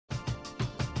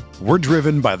We're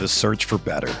driven by the search for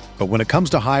better. But when it comes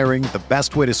to hiring, the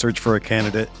best way to search for a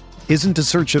candidate isn't to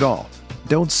search at all.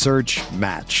 Don't search,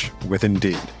 match with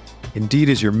Indeed. Indeed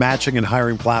is your matching and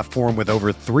hiring platform with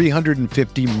over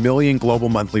 350 million global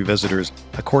monthly visitors,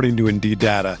 according to Indeed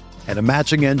data, and a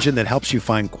matching engine that helps you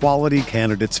find quality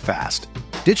candidates fast.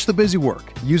 Ditch the busy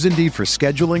work. Use Indeed for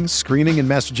scheduling, screening, and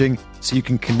messaging so you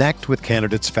can connect with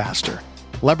candidates faster.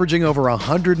 Leveraging over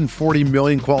 140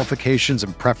 million qualifications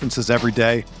and preferences every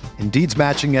day, Indeed's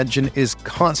matching engine is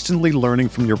constantly learning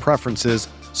from your preferences,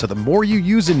 so the more you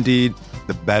use Indeed,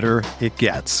 the better it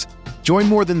gets. Join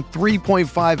more than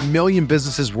 3.5 million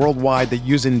businesses worldwide that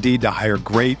use Indeed to hire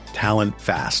great talent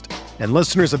fast. And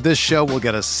listeners of this show will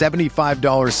get a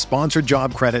 $75 sponsored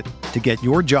job credit to get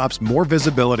your jobs more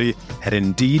visibility at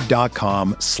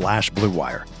Indeed.com/Blue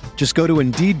Wire. Just go to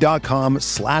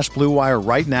Indeed.com/Blue Wire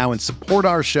right now and support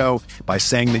our show by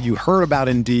saying that you heard about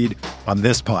Indeed on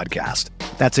this podcast.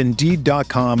 That's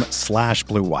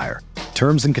Indeed.com/Blue Wire.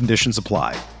 Terms and conditions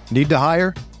apply. Need to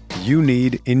hire? You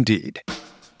need Indeed.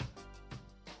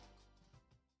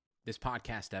 This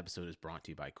podcast episode is brought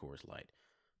to you by Coors Light.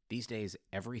 These days,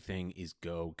 everything is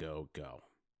go, go, go.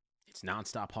 It's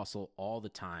nonstop hustle all the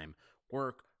time.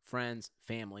 Work, friends,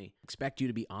 family, expect you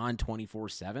to be on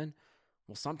 24/7.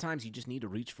 Well, sometimes you just need to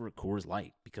reach for a Coors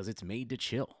Light because it's made to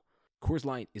chill. Coors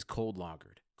Light is cold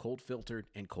lagered, cold filtered,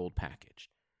 and cold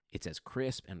packaged. It's as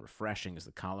crisp and refreshing as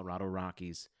the Colorado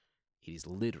Rockies. It is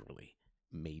literally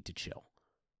made to chill.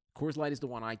 Coors Light is the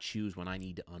one I choose when I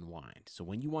need to unwind. So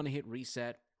when you want to hit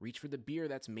reset, reach for the beer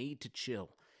that's made to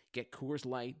chill. Get Coors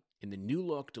Light in the new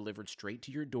look delivered straight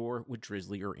to your door with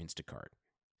Drizzly or Instacart.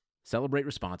 Celebrate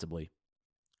responsibly.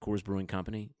 Coors Brewing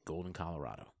Company, Golden,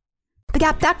 Colorado. The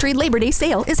Gap Factory Labor Day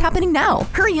sale is happening now.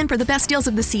 Hurry in for the best deals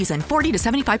of the season, 40 to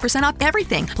 75% off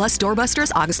everything. Plus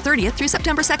doorbusters August 30th through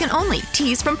September 2nd only.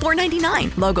 Tees from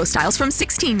 $4.99, logo styles from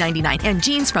 $16.99, and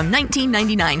jeans from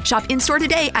 $19.99. Shop in-store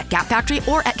today at Gap Factory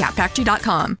or at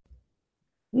gapfactory.com.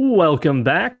 Welcome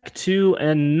back to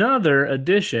another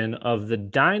edition of the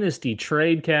Dynasty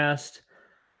Tradecast.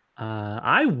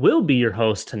 I will be your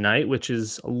host tonight, which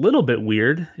is a little bit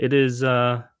weird. It is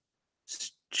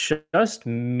just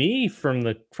me from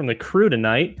the crew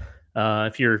tonight.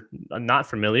 If you're not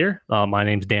familiar, my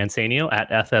name's Dan Sanio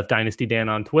at FF Dynasty Dan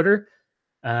on Twitter.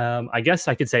 I guess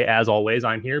I could say, as always,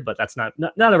 I'm here, but that's not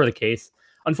ever the case.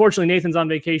 Unfortunately, Nathan's on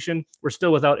vacation. We're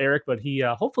still without Eric, but he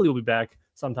hopefully will be back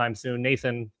sometime soon.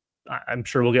 Nathan, I'm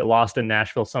sure will get lost in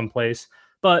Nashville someplace,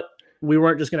 but we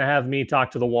weren't just going to have me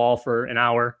talk to the wall for an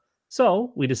hour.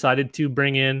 So we decided to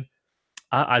bring in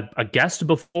a guest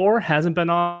before, hasn't been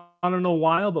on in a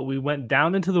while, but we went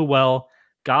down into the well,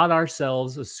 got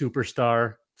ourselves a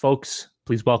superstar. Folks,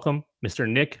 please welcome Mr.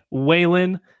 Nick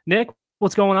Whalen. Nick,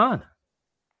 what's going on?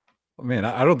 Oh, man,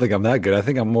 I don't think I'm that good. I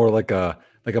think I'm more like a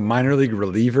minor league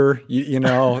reliever. You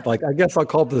know, like I guess I'll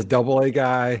call it this double-A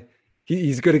guy.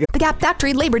 He's good again. The Gap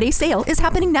Factory Labor Day sale is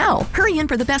happening now. Hurry in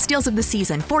for the best deals of the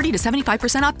season, 40 to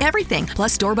 75% off everything.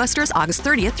 Plus doorbusters August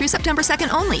 30th through September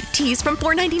 2nd only. Tees from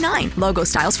 $4.99, logo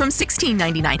styles from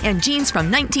 $16.99, and jeans from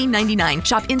 $19.99.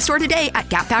 Shop in-store today at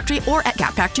Gap Factory or at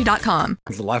gapfactory.com.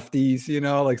 Lefties, you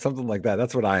know, like something like that.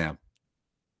 That's what I am.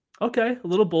 Okay, a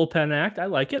little bullpen act. I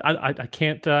like it. I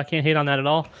can't hate on that at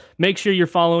all. Make sure you're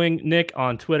following Nick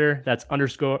on Twitter. That's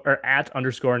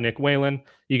 @_ Nick Whalen.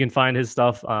 You can find his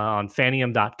stuff on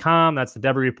Fanium.com. That's the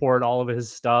Debit Report, all of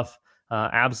his stuff.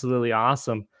 Absolutely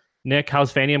awesome. Nick,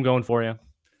 how's Fanium going for you?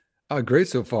 Great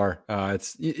so far.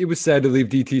 It was sad to leave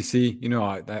DTC. You know,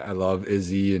 I love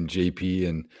Izzy and JP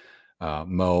and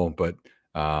Mo, but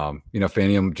you know,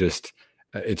 Fanium just.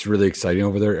 It's really exciting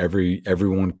over there.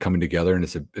 Everyone coming together, and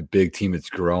it's a big team that's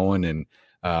growing. And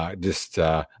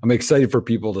I'm excited for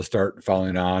people to start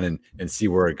following on and see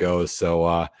where it goes.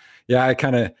 So yeah, I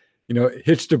kind of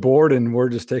hitched a board, and we're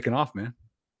just taking off, man.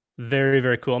 Very,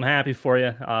 very cool. I'm happy for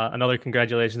you. Another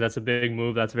congratulations. That's a big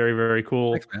move. That's very, very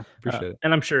cool. Thanks, man. Appreciate it.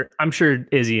 And I'm sure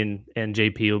Izzy and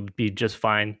JP will be just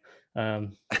fine.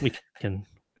 We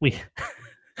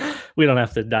don't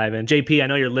have to dive in. JP, I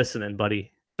know you're listening,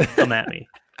 buddy. Come at me.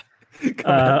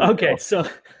 Okay, so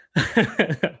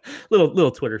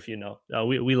little Twitter, if you know.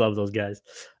 We love those guys.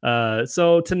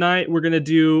 So tonight we're gonna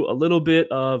do a little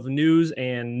bit of news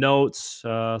and notes.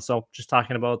 So just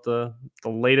talking about the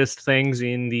latest things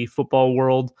in the football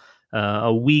world.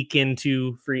 A week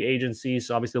into free agency.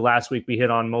 So obviously last week we hit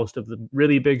on most of the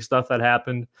really big stuff that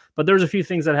happened, but there's a few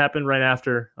things that happened right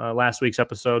after last week's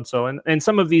episode. So in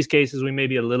some of these cases, we may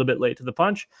be a little bit late to the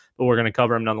punch, but we're going to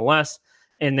cover them nonetheless.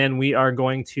 And then we are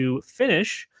going to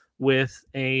finish with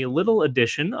a little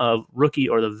edition of Rookie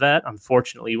or the Vet.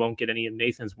 Unfortunately, you won't get any of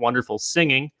Nathan's wonderful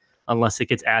singing unless it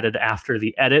gets added after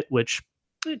the edit, which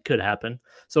it could happen.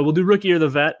 So we'll do Rookie or the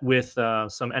Vet with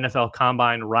some NFL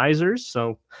Combine risers.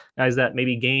 So guys that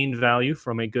maybe gained value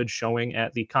from a good showing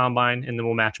at the Combine, and then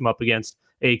we'll match them up against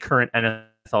a current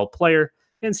NFL player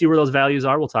and see where those values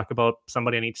are. We'll talk about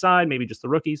somebody on each side, maybe just the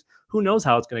rookies. Who knows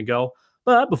how it's going to go?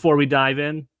 But before we dive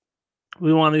in,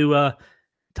 we want to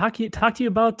talk to you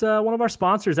about one of our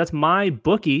sponsors. That's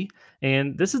MyBookie.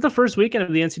 And this is the first weekend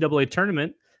of the NCAA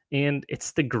tournament, and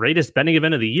it's the greatest betting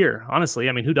event of the year. Honestly,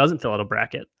 I mean, who doesn't fill out a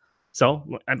bracket? So,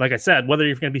 like I said, whether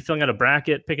you're going to be filling out a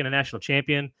bracket, picking a national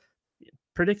champion,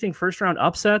 predicting first-round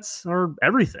upsets, or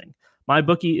everything,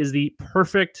 MyBookie is the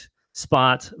perfect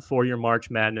spot for your March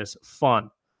Madness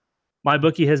fun.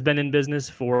 MyBookie has been in business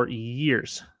for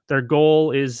years. Their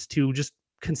goal is to just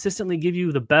consistently give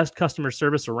you the best customer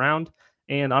service around.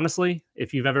 And honestly,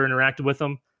 if you've ever interacted with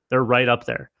them, they're right up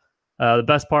there. The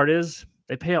best part is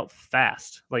they pay out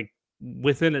fast, like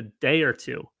within a day or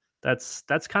two. That's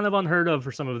kind of unheard of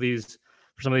for some of these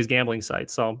gambling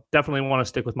sites. So definitely want to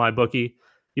stick with MyBookie.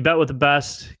 You bet with the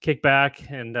best, kick back,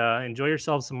 and enjoy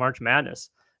yourself some March Madness.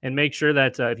 And make sure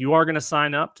that if you are going to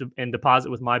sign up and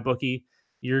deposit with MyBookie,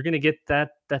 you're going to get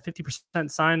that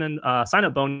 50%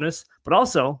 sign-up bonus. But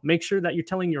also make sure that you're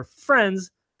telling your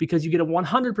friends, because you get a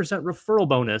 100% referral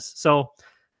bonus. So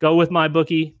go with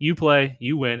MyBookie. You play,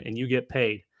 you win, and you get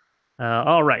paid.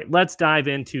 All right, let's dive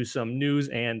into some news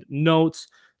and notes.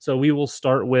 So we will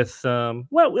start with, we're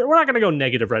not going to go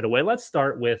negative right away. Let's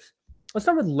start with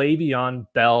Le'Veon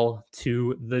Bell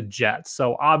to the Jets.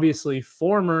 So obviously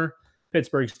former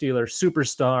Pittsburgh Steelers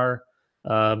superstar,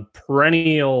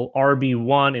 perennial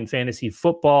RB1 in fantasy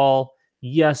football.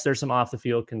 Yes, there's some off the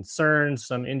field concerns,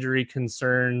 some injury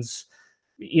concerns.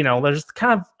 You know, there's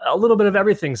kind of a little bit of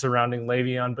everything surrounding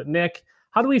Le'Veon. But Nick,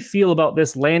 how do we feel about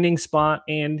this landing spot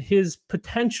and his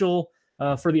potential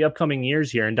for the upcoming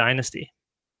years here in Dynasty?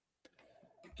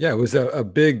 Yeah, it was a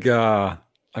big,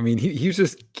 he was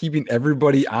just keeping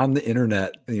everybody on the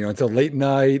internet, until late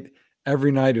night,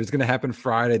 every night. It was going to happen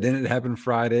Friday. Then it happened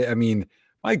Friday. I mean,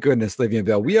 my goodness, Le'Veon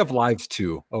Bell, we have lives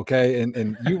too. Okay.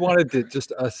 And you wanted to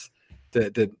just us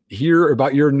to hear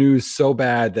about your news so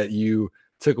bad that you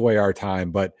took away our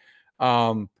time. But,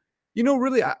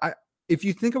 really, if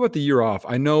you think about the year off,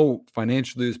 I know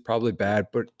financially is probably bad,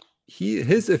 but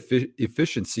his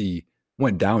efficiency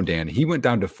went down, Dan. He went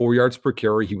down to 4 yards per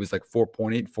carry. He was like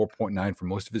 4.8, 4.9 for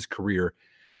most of his career.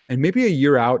 And maybe a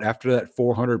year out after that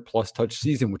 400 plus touch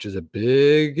season, which is a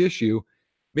big issue,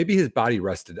 maybe his body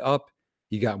rested up.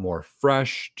 He got more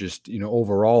fresh, just,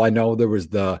 overall. I know there was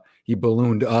he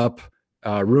ballooned up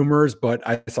rumors, but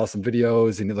I saw some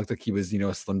videos and it looked like he was,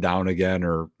 slimmed down again,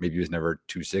 or maybe he was never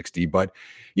 260. But,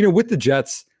 with the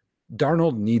Jets,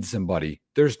 Darnold needs somebody.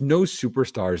 There's no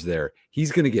superstars there.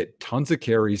 He's going to get tons of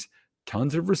carries,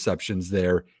 tons of receptions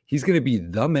there. He's going to be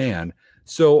the man.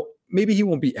 So maybe he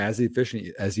won't be as efficient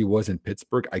as he was in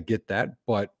Pittsburgh. I get that.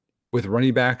 But with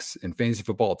running backs and fantasy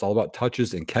football, it's all about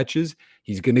touches and catches.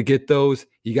 He's going to get those.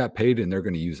 He got paid and they're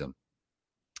going to use him.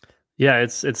 Yeah,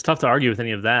 it's tough to argue with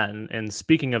any of that. And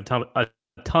speaking of a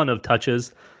ton of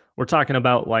touches, we're talking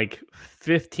about like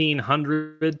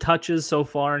 1,500 touches so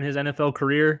far in his NFL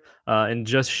career, and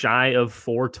just shy of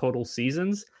 4 total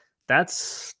seasons.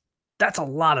 That's a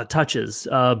lot of touches,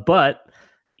 but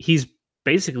he's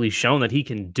basically shown that he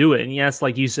can do it. And yes,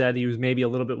 like you said, he was maybe a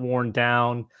little bit worn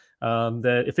down.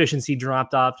 The efficiency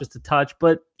dropped off just a touch.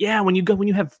 But yeah, when you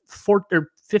have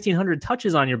 1,500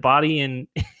 touches on your body and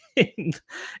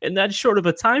in that short of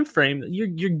a time frame,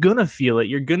 you're gonna feel it.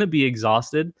 You're gonna be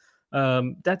exhausted.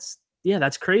 That's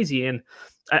crazy. And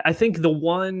I think the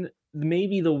one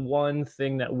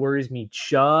thing that worries me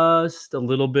just a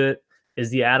little bit is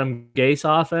the Adam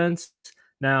Gase offense.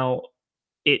 Now,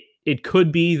 it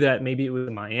could be that maybe it was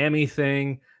a Miami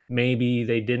thing. Maybe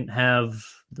they didn't have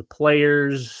the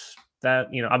players that,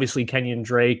 obviously Kenyon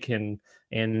Drake and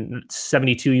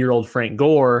 72-year-old Frank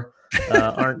Gore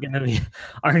aren't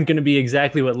going to be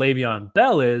exactly what Le'Veon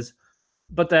Bell is.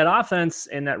 But that offense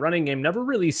and that running game never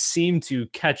really seemed to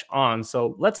catch on.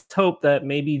 So let's hope that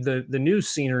maybe the new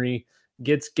scenery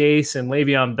gets Gase and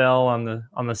Le'Veon Bell on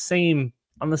the same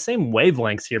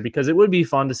wavelengths here, because it would be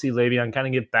fun to see Le'Veon kind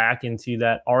of get back into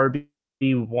that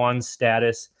RB1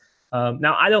 status.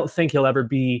 Now, I don't think he'll ever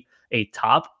be a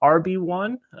top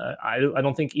RB1. I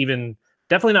don't think, even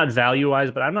definitely not value-wise,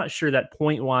 but I'm not sure that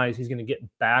point-wise he's going to get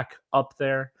back up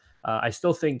there. I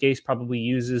still think Gase probably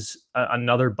uses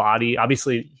another body.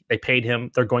 Obviously, they paid him.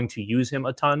 They're going to use him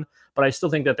a ton, but I still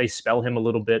think that they spell him a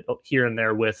little bit here and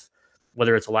there with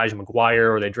whether it's Elijah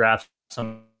McGuire or they draft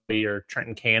or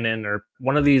Trenton Cannon or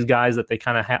one of these guys that they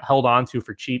kind of held on to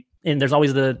for cheap. And there's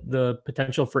always the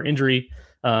potential for injury,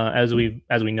 as we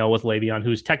know with Le'Veon,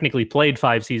 who's technically played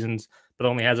 5 seasons, but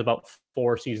only has about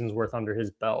 4 seasons worth under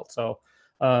his belt. So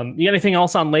you got anything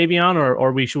else on Le'Veon,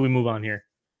 or should we move on here?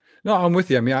 No, I'm with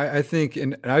you. I mean, I think,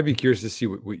 and I'd be curious to see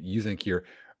what you think here.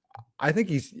 I think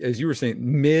he's, as you were saying,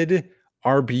 mid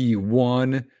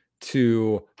RB1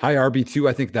 to high RB2.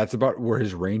 I think that's about where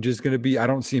his range is going to be. I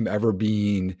don't see him ever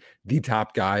being the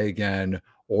top guy again,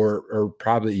 or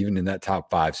probably even in that top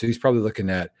 5. So he's probably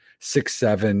looking at 6,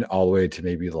 7, all the way to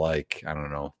maybe like, I don't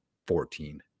know,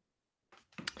 14.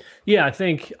 Yeah, I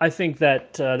think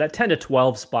that that 10 to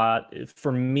 12 spot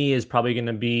for me is probably going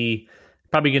to be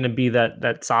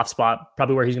that soft spot,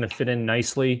 probably where he's going to fit in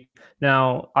nicely.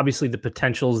 Now, obviously the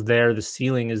potential's there, the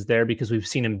ceiling is there because we've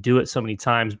seen him do it so many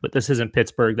times, but this isn't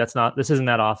Pittsburgh. This isn't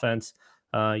that offense.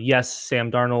 Yes,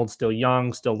 Sam Darnold, still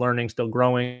young, still learning, still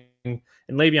growing, and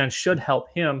Le'Veon should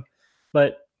help him,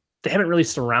 but they haven't really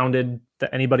surrounded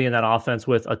anybody in that offense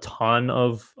with a ton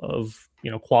of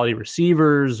quality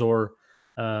receivers, or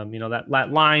that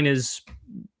line is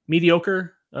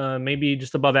mediocre, maybe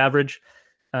just above average.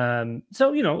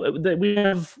 So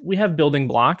we have building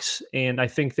blocks, and I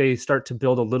think they start to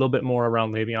build a little bit more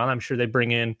around Le'Veon. I'm sure they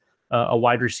bring in a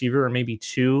wide receiver or maybe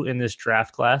 2 in this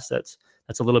draft class. That's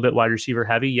a little bit wide receiver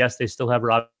heavy. Yes, they still have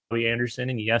Robbie Anderson,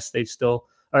 and yes, they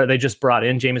just brought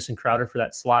in Jamison Crowder for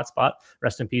that slot spot.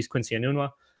 Rest in peace, Quincy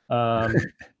Enunwa.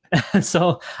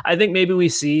 So I think maybe we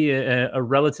see a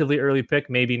relatively early pick,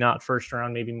 maybe not first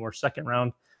round, maybe more second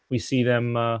round. We see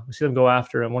them go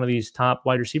after one of these top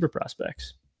wide receiver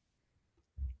prospects.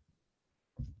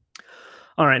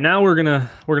 All right, now we're gonna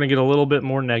get a little bit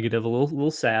more negative, a little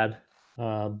sad.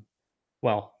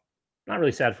 Well, not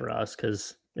really sad for us,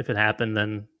 because if it happened,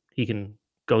 then he can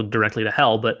go directly to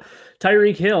hell. But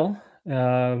Tyreek Hill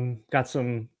got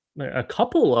a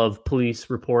couple of police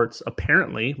reports.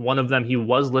 Apparently, one of them he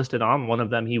was listed on, one of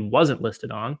them he wasn't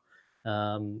listed on.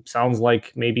 Sounds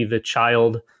like maybe the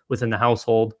child within the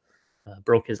household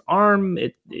broke his arm.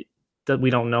 That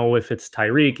we don't know if it's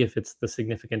Tyreek, if it's the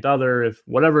significant other, if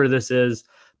whatever this is,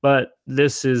 but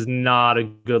this is not a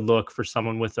good look for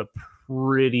someone with a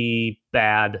pretty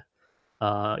bad,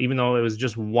 even though it was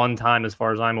just one time, as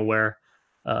far as I'm aware,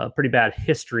 pretty bad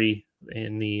history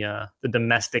in the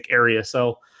domestic area.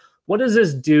 So what does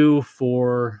this do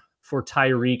for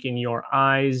Tyreek in your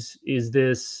eyes? Is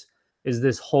this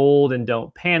hold and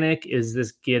don't panic? Is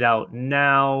this get out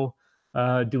now?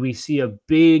 Do we see a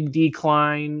big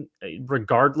decline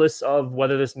regardless of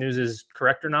whether this news is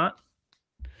correct or not?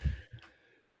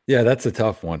 Yeah, that's a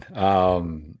tough one.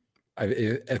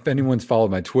 If anyone's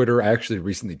followed my Twitter, I actually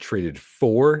recently traded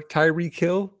for Tyreek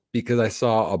Hill because I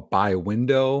saw a buy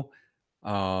window.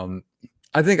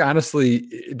 I think honestly,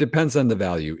 it depends on the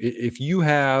value. If you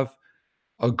have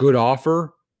a good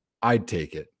offer, I'd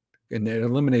take it, and it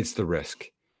eliminates the risk.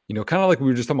 Kind of like we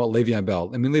were just talking about Le'Veon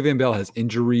Bell. I mean, Le'Veon Bell has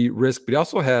injury risk, but he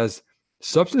also has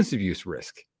substance abuse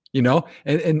risk,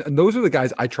 and those are the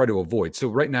guys I try to avoid. So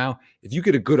right now, if you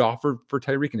get a good offer for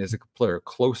Tyreek and as a player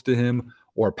close to him,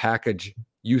 or a package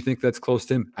you think that's close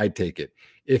to him, I'd take it.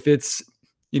 If it's,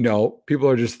 people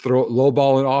are just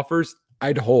lowballing offers,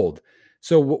 I'd hold.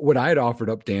 So what I had offered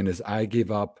up, Dan, is I gave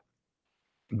up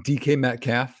DK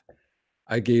Metcalf,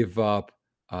 I gave up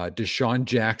Deshaun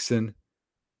Jackson,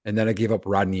 and then I gave up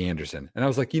Rodney Anderson. And I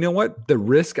was like, you know what? The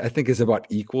risk, I think, is about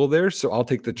equal there. So I'll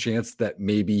take the chance that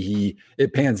maybe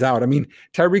it pans out. I mean,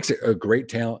 Tyreek's a great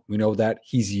talent. We know that.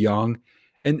 He's young.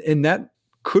 And that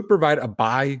could provide a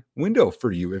buy window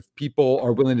for you if people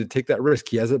are willing to take that risk.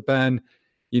 He hasn't been,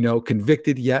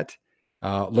 convicted yet.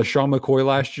 LaShawn McCoy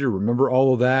last year, remember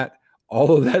all of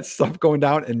that stuff going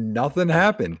down, and nothing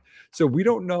happened. So we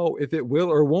don't know if it will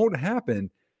or won't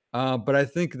happen. But I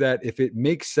think that if it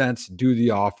makes sense, do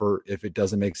the offer. If it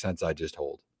doesn't make sense, I just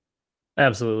hold.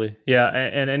 Absolutely. Yeah.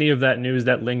 And any of that news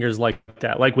that lingers like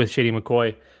that, like with Shady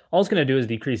McCoy, all it's going to do is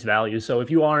decrease value. So if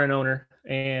you are an owner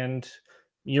and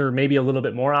you're maybe a little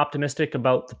bit more optimistic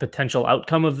about the potential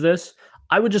outcome of this,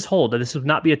 I would just hold. This would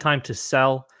not be a time to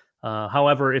sell.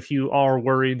 However, if you are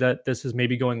worried that this is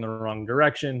maybe going the wrong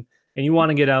direction and you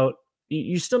want to get out,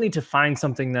 you still need to find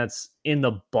something that's in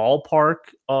the ballpark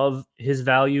of his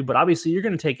value. But obviously, you're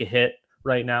going to take a hit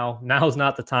right now. Now's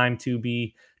not the time to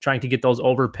be trying to get those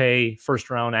overpay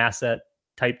first-round asset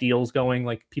type deals going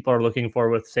like people are looking for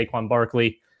with Saquon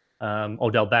Barkley,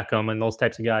 Odell Beckham, and those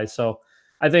types of guys. So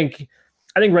I think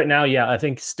right now, yeah, I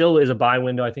think still is a buy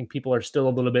window. I think people are still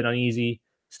a little bit uneasy,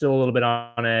 still a little bit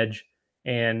on edge.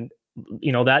 And,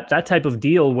 that type of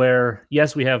deal where,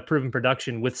 yes, we have proven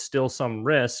production with still some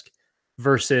risk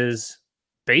versus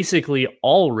basically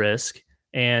all risk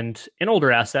and an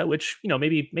older asset, which,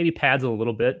 maybe pads a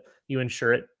little bit. You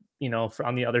insure it,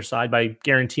 on the other side by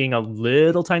guaranteeing a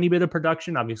little tiny bit of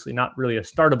production. Obviously not really a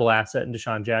startable asset in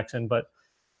Deshaun Jackson, but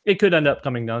it could end up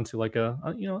coming down to like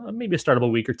maybe a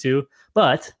startable week or two.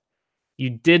 But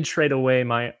you did trade away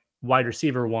my wide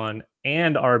receiver one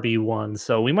and RB1.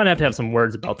 So we might have to have some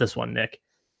words about this one, Nick.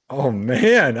 Oh,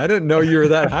 man. I didn't know you were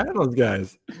that high on those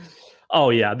guys.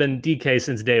 Oh, yeah. I've been DK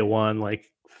since day one,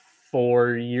 like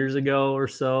 4 years ago or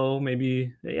so.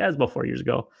 Maybe. Yeah, it's about 4 years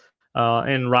ago.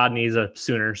 And Rodney's a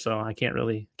Sooner, so I can't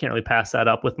really pass that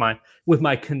up with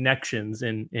my connections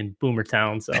in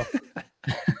Boomertown. So,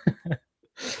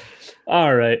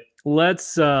 all right,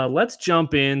 let's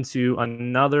jump into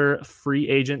another free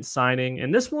agent signing,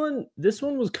 and this one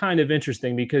was kind of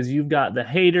interesting because you've got the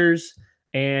haters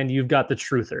and you've got the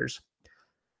truthers.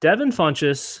 Devin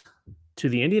Funchess to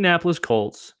the Indianapolis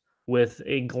Colts with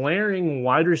a glaring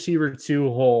wide receiver 2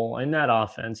 hole in that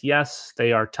offense. Yes,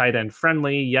 they are tight end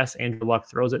friendly. Yes, Andrew Luck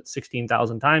throws it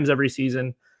 16,000 times every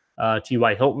season.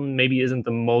 T.Y. Hilton maybe isn't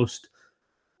the most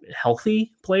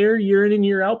healthy player year in and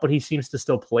year out, but he seems to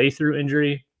still play through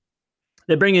injury.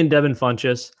 They bring in Devin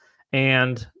Funchess,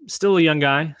 and still a young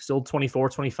guy, still 24,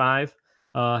 25,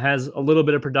 has a little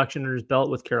bit of production under his belt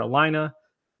with Carolina.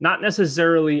 Not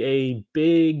necessarily a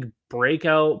big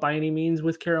breakout by any means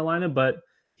with Carolina, but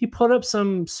he put up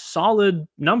some solid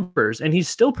numbers, and he's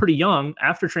still pretty young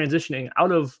after transitioning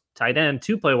out of tight end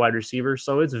to play wide receiver.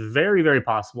 So it's very, very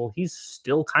possible he's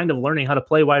still kind of learning how to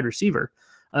play wide receiver.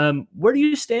 Where do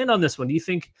you stand on this one? Do you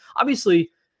think,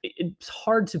 obviously, it's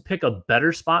hard to pick a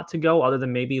better spot to go other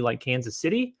than maybe like Kansas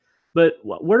City, but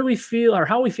where do we feel, or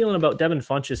how are we feeling about Devin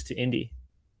Funchess to Indy?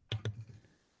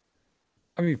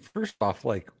 I mean, first off,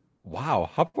 like, wow,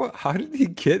 how did he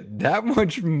get that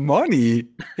much money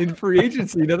in free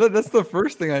agency? That's the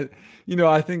first thing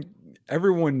I think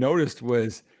everyone noticed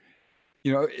was,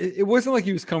 it wasn't like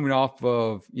he was coming off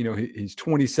of, his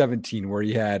 2017 where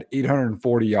he had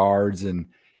 840 yards and,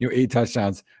 8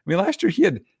 touchdowns. I mean, last year he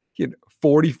had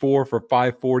 44 for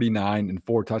 549 and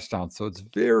 4 touchdowns. So it's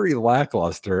very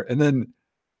lackluster. And then,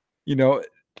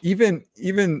 even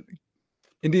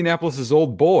Indianapolis's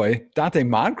old boy, Dante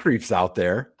Moncrief's out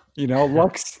there,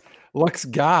 Luck's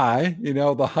guy,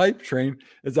 the hype train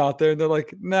is out there. And they're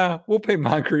like, nah, we'll pay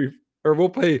Moncrief, or we'll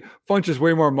pay Funchess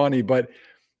way more money. But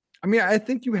I mean, I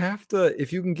think you have to,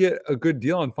 if you can get a good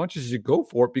deal on Funchess, you go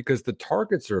for it because the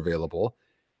targets are available.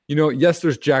 Yes,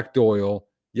 there's Jack Doyle.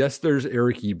 Yes, there's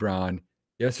Eric Ebron.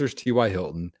 Yes, there's T.Y.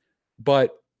 Hilton.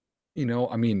 But,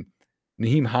 I mean,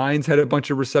 Nyheim Hines had a bunch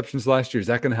of receptions last year. Is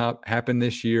that going to happen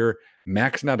this year?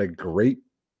 Mac's not a great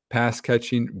pass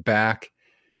catching back.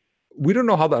 We don't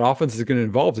know how that offense is going to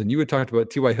evolve. And you had talked about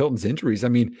T.Y. Hilton's injuries. I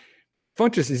mean,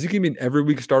 Funchess, is he going to be an every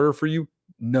week starter for you?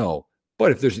 No.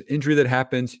 But if there's an injury that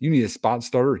happens, you need a spot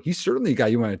starter. He's certainly a guy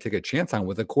you want to take a chance on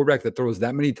with a quarterback that throws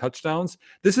that many touchdowns.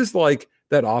 This is like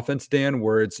that offense, Dan,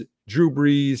 where it's Drew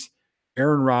Brees,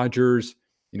 Aaron Rodgers,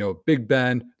 Big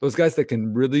Ben, those guys that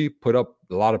can really put up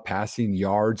a lot of passing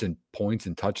yards and points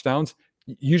and touchdowns.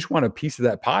 You just want a piece of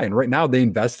that pie. And right now they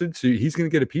invested, so he's going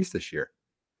to get a piece this year.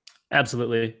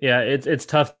 Absolutely. Yeah, it's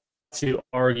tough to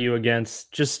argue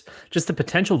against just the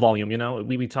potential volume.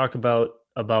 We talk about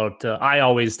I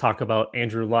always talk about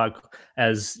Andrew Luck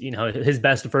as, his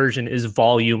best version is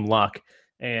volume Luck.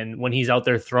 And when he's out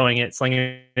there throwing it,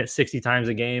 slinging it 60 times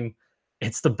a game,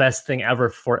 it's the best thing ever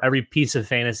for every piece of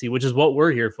fantasy, which is what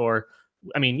we're here for.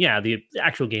 I mean, yeah, the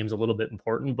actual game's a little bit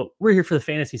important, but we're here for the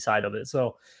fantasy side of it.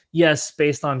 So yes,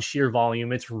 based on sheer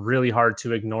volume, it's really hard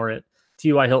to ignore it.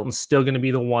 T.Y. Hilton's still going to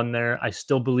be the one there. I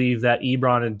still believe that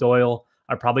Ebron and Doyle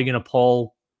are probably going to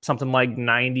pull something like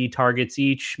 90 targets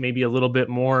each, maybe a little bit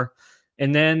more.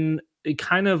 And then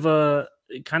kind of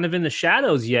in the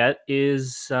shadows yet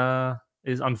is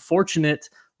unfortunate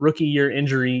rookie year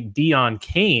injury Deion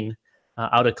Kane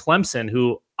out of Clemson,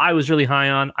 who I was really high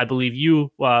on. I believe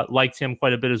you liked him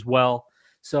quite a bit as well.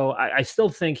 So I still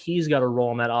think he's got a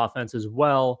role in that offense as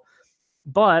well.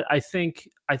 But I think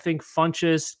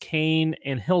Funchess, Kane,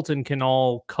 and Hilton can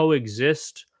all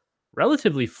coexist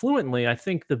relatively fluently. I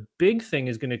think the big thing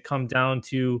is going to come down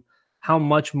to how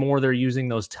much more they're using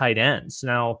those tight ends.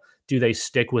 Now, do they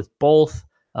stick with both?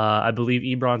 I believe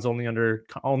Ebron's only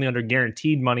under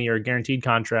guaranteed money or guaranteed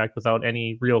contract without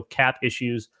any real cap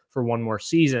issues for one more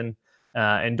season.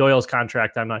 And Doyle's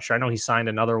contract, I'm not sure. I know he signed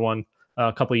another one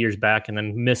a couple of years back and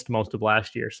then missed most of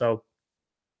last year. So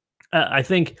I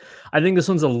think this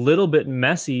one's a little bit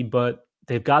messy, but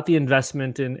they've got the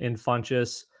investment in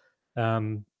Funchess.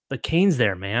 But Kane's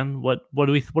there, man. What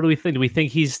do we think? Do we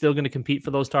think he's still going to compete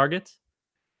for those targets?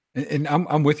 And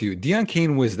I'm with you. Deion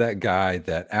Kane was that guy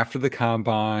that after the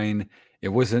combine, it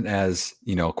wasn't as,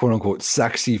 quote unquote,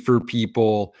 sexy for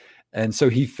people. And so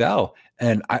he fell.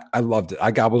 And I loved it.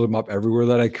 I gobbled him up everywhere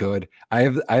that I could. I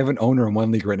have an owner in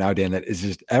one league right now, Dan, that is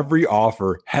just every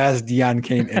offer has Deion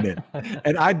Kane in it.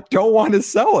 And I don't want to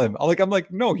sell him. I'm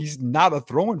like, no, he's not a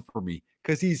throw-in for me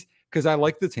because I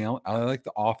like the talent. I like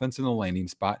the offense and the landing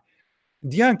spot.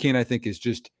 Deion Kane, I think, is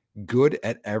just good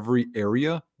at every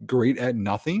area, great at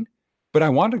nothing. But I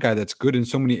want a guy that's good in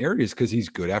so many areas because he's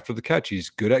good after the catch. He's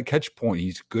good at catch point.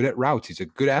 He's good at routes. He's a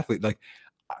good athlete.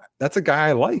 That's a guy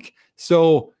I like.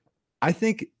 So I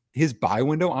think his buy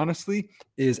window, honestly,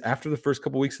 is after the first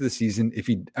couple of weeks of the season.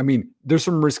 There's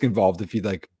some risk involved if he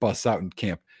busts out in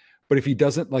camp. But if he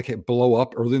doesn't blow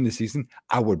up early in the season,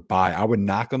 I would buy. I would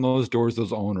knock on those doors,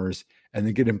 those owners, and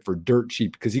then get him for dirt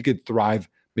cheap because he could thrive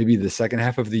maybe the second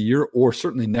half of the year or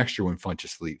certainly next year when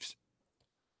Funchess leaves.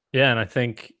 Yeah, and I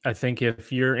think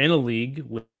if you're in a league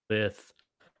with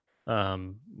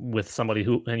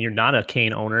somebody and you're not a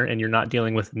Kane owner and you're not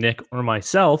dealing with Nick or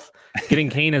myself, getting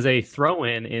Kane as a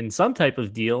throw-in in some type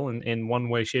of deal in one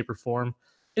way, shape, or form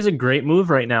is a great move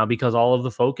right now because all of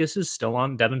the focus is still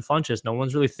on Devin Funchess. No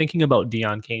one's really thinking about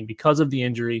Deion Kane because of the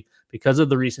injury, because of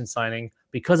the recent signing,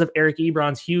 because of Eric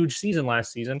Ebron's huge season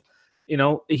last season.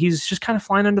 He's just kind of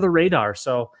flying under the radar.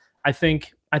 So I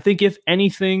think if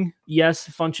anything, yes,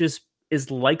 Funchess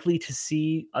is likely to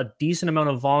see a decent amount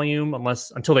of volume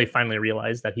until they finally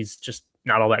realize that he's just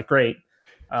not all that great.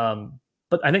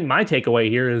 But I think my takeaway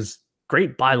here is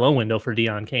great buy low window for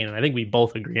Deion Kane. And I think we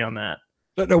both agree on that.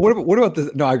 No, what about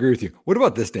this? No, I agree with you. What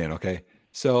about this, Dan? Okay.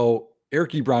 So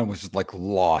Eric Ebron was just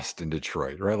lost in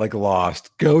Detroit, right?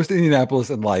 Lost, goes to Indianapolis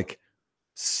and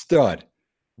stud.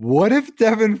 What if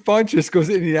Devin Funchess goes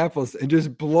to Indianapolis and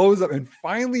just blows up and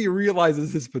finally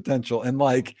realizes his potential? And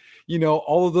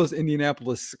all of those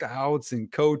Indianapolis scouts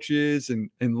and coaches and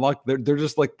luck, they're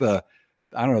just the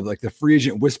free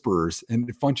agent whisperers,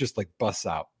 and Funchess busts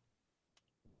out.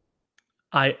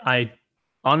 I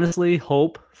honestly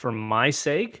hope, for my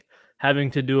sake,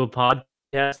 having to do a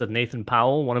podcast with Nathan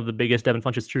Powell, one of the biggest Devin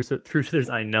Funchess truthers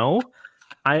I know,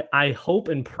 I hope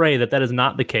and pray that is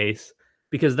not the case,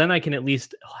 because then I can at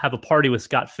least have a party with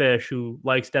Scott Fish, who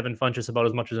likes Devin Funchess about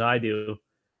as much as I do,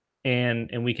 and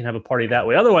we can have a party that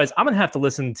way. Otherwise, I'm going to have to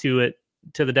listen to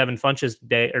the Devin Funchess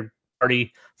day or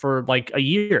party for a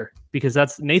year, because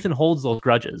Nathan holds those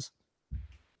grudges.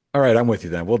 All right, I'm with you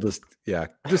then. We'll just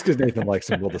because Nathan likes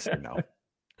him, we'll just say no.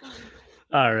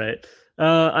 All right.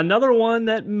 Another one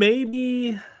that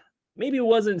maybe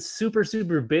wasn't super,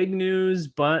 super big news,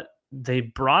 but they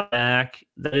brought back,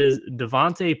 that is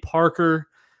Devontae Parker,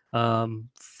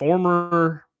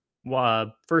 former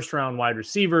first-round wide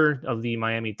receiver of the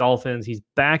Miami Dolphins. He's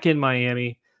back in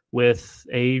Miami with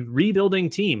a rebuilding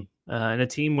team and a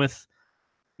team with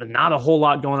not a whole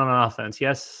lot going on offense.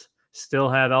 Yes, still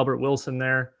have Albert Wilson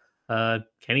there.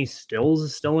 Kenny Stills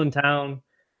is still in town.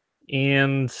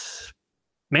 And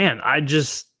man, I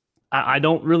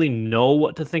don't really know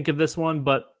what to think of this one,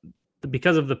 but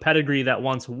because of the pedigree that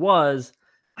once was,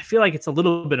 I feel like it's a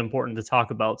little bit important to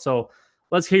talk about. So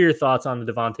let's hear your thoughts on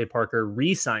the Devontae Parker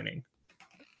re-signing.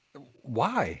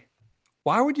 Why?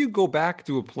 Why would you go back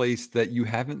to a place that you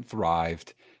haven't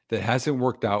thrived, that hasn't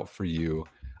worked out for you?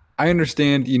 I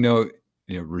understand,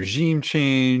 regime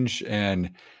change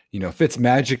and,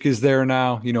 Fitzmagic is there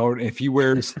now. If he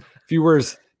wears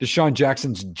Deshaun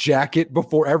Jackson's jacket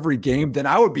before every game, then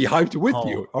I would be hyped with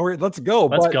you. All right, let's go.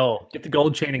 Let's go. Get the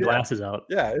gold chain and glasses out.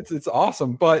 Yeah, it's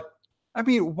awesome. But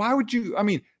why would you?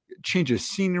 Change of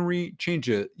scenery,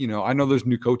 I know there's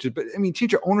new coaches, but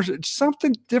change of ownership.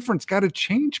 Something different's got to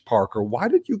change, Parker. Why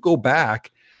did you go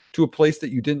back to a place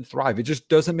that you didn't thrive? It just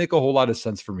doesn't make a whole lot of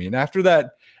sense for me. And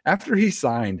after he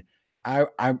signed, I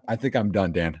think I'm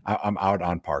done, Dan. I'm out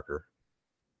on Parker.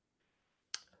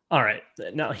 All right.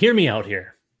 Now hear me out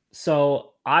here.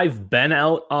 So I've been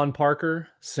out on Parker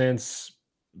since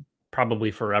probably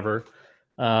forever.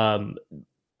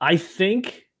 I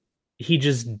think he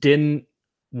just didn't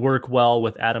work well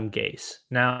with Adam Gase.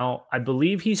 Now, I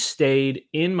believe he stayed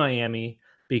in Miami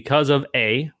because of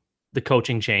A, the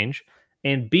coaching change,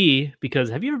 and B, because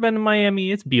have you ever been to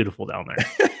Miami? It's beautiful down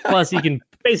there. Plus, you can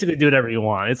basically do whatever you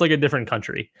want. It's like a different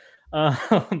country.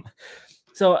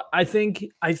 So I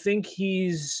think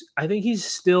he's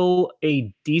still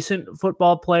a decent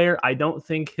football player. I don't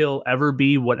think he'll ever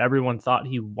be what everyone thought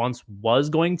he once was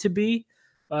going to be.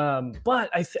 But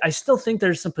I still think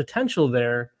there's some potential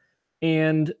there.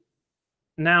 And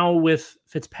now with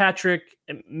Fitzpatrick,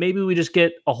 maybe we just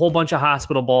get a whole bunch of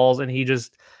hospital balls and he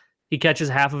catches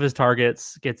half of his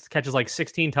targets, catches like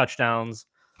 16 touchdowns,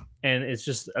 and it's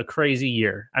just a crazy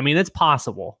year. I mean, it's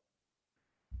possible.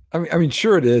 I mean,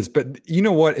 sure it is, but you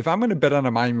know what? If I'm going to bet on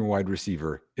a Miami wide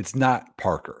receiver, it's not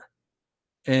Parker.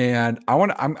 And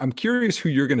I'm curious who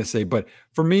you're going to say, but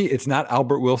for me, it's not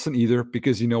Albert Wilson either,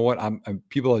 because you know what? I'm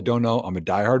people that don't know, I'm a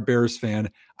diehard Bears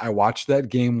fan. I watched that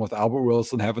game with Albert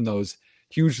Wilson having those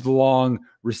huge long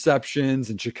receptions,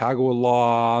 and Chicago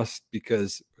lost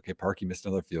because, okay, Parkey missed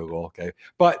another field goal. Okay.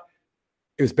 But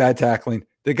it was bad tackling.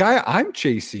 The guy I'm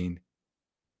chasing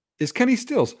is Kenny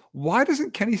Stills. Why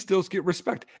doesn't Kenny Stills get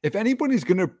respect? If anybody's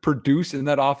going to produce in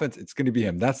that offense, it's going to be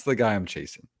him. That's the guy I'm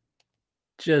chasing.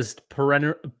 Just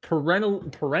perennially,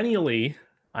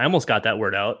 I almost got that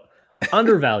word out,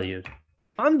 undervalued.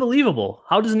 Unbelievable.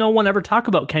 How does no one ever talk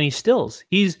about Kenny Stills?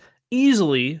 He's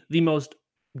easily the most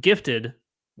gifted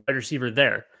wide receiver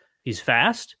there. He's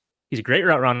fast. He's a great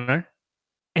route runner,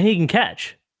 and he can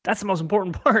catch. That's the most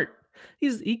important part.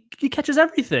 He catches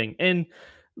everything. And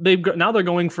now they're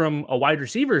going from a wide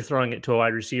receiver throwing it to a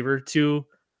wide receiver to,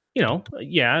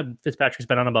 Fitzpatrick's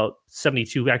been on about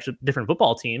 72 actually different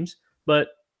football teams, but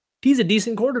he's a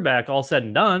decent quarterback all said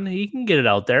and done. He can get it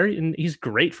out there, and he's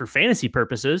great for fantasy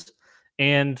purposes,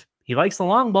 and he likes the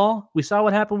long ball. We saw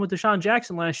what happened with Deshaun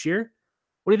Jackson last year.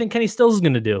 What do you think Kenny Stills is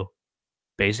going to do?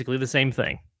 Basically the same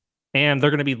thing. And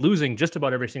they're going to be losing just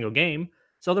about every single game,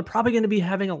 so they're probably going to be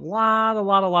having a lot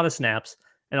of snaps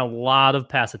and a lot of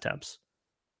pass attempts.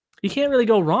 You can't really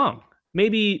go wrong.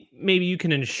 Maybe you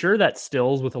can ensure that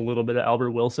Stills with a little bit of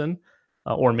Albert Wilson,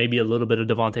 or maybe a little bit of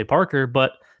Devontae Parker,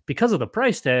 but because of the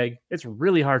price tag, it's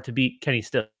really hard to beat Kenny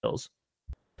Stills.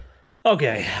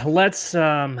 Okay, let's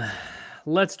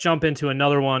jump into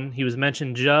another one. He was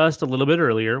mentioned just a little bit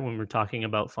earlier when we were talking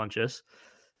about Funchess,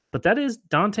 but that is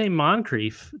Dante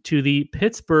Moncrief to the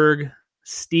Pittsburgh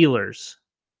Steelers,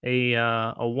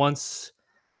 a once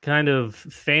kind of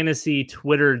fantasy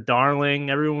Twitter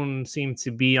darling. Everyone seemed to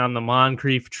be on the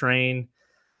Moncrief train.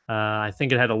 I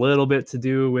think it had a little bit to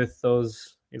do with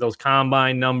those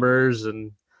combine numbers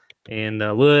and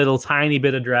a little tiny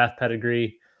bit of draft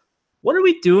pedigree. What are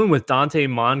we doing with Dante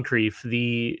Moncrief,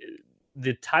 the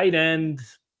tight end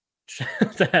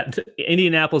that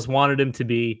Indianapolis wanted him to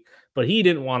be, but he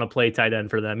didn't want to play tight end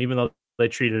for them, even though they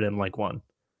treated him like one?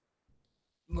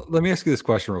 Let me ask you this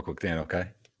question real quick, Dan, okay?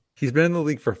 He's been in the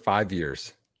league for 5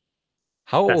 years.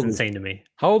 That's insane to me.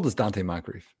 How old is Dante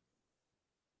Moncrief?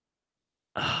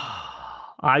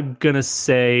 I'm going to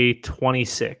say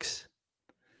 26.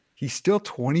 He's still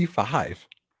 25.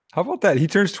 How about that? He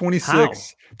turns 26. How?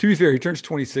 To be fair, he turns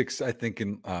 26, I think,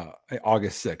 in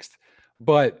August 6th.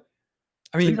 But,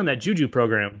 I mean... he's on that Juju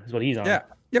program is what he's on. Yeah.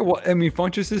 Yeah, well, I mean,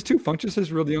 Funchess is too. Funchess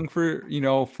is really young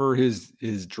for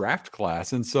his draft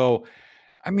class. And so,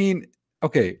 I mean,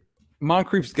 okay,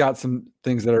 Moncrief's got some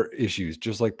things that are issues,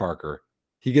 just like Parker.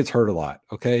 He gets hurt a lot,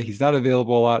 okay? He's not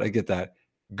available a lot. I get that.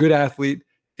 Good athlete.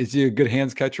 Is he a good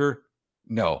hands catcher?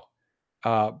 No.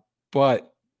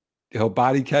 But he'll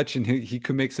body catch, and he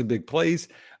could make some big plays.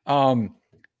 I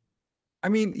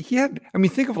mean,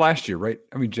 think of last year, right?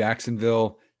 I mean,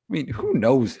 Jacksonville. I mean, who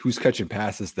knows who's catching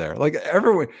passes there? Like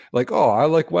everyone, like, oh, I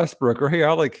like Westbrook, or hey,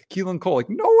 I like Keelan Cole. Like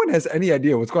no one has any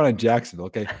idea what's going on in Jacksonville.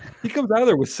 Okay, he comes out of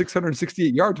there with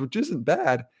 668 yards, which isn't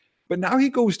bad. But now he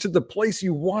goes to the place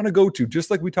you want to go to,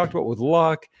 just like we talked about with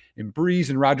Luck and Breeze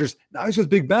and Rodgers. Now he's with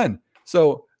Big Ben.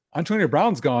 So Antonio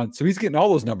Brown's gone, so he's getting all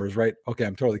those numbers, right? Okay,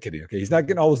 I'm totally kidding. Okay, he's not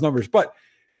getting all those numbers, but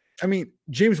I mean,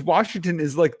 James Washington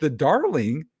is like the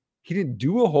darling. He didn't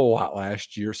do a whole lot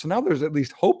last year. So now there's at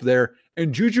least hope there.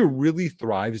 And Juju really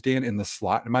thrives, Dan, in the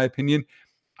slot, in my opinion.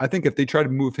 I think if they try to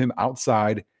move him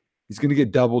outside, he's going to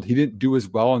get doubled. He didn't do as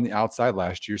well on the outside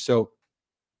last year. So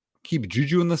keep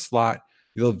Juju in the slot.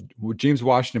 You'll have James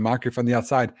Washington, Moncrief on the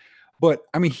outside. But,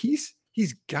 I mean, he's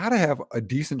got to have a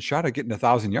decent shot at getting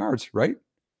 1,000 yards, right?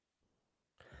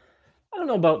 I don't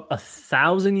know about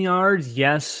 1,000 yards.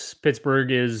 Yes,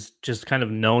 Pittsburgh is just kind of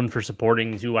known for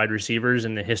supporting two wide receivers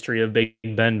in the history of Big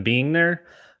Ben being there.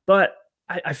 But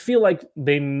I feel like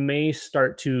they may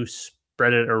start to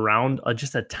spread it around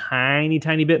just a tiny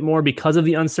bit more because of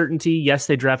the uncertainty. Yes,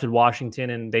 they drafted Washington,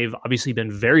 and they've obviously been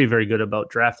very, very good about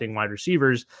drafting wide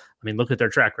receivers. I mean, look at their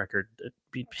track record.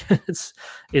 It's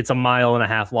 1.5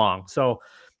 miles long. So,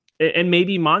 and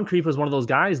maybe Moncrief was one of those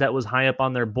guys that was high up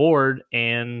on their board,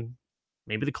 and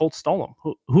maybe the Colts stole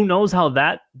him. Who knows how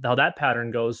that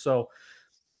pattern goes? So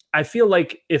I feel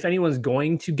like if anyone's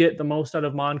going to get the most out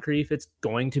of Moncrief, it's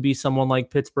going to be someone like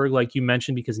Pittsburgh, like you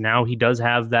mentioned, because now he does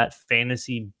have that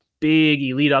fantasy big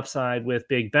elite upside with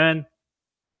Big Ben.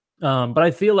 But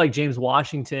I feel like James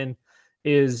Washington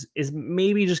is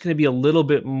maybe just going to be a little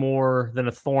bit more than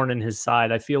a thorn in his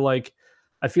side. I feel like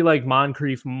I feel like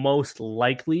Moncrief most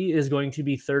likely is going to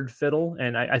be third fiddle,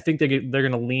 and I think they're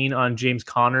going to lean on James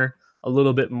Conner a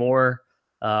little bit more.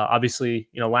 Obviously,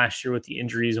 last year with the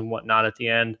injuries and whatnot at the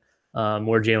end,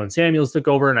 where Jalen Samuels took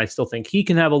over, and I still think he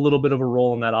can have a little bit of a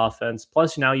role in that offense.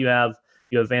 Plus, now you have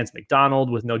Vance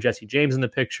McDonald with no Jesse James in the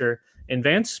picture, and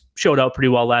Vance showed out pretty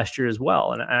well last year as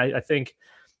well. And I think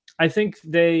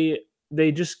they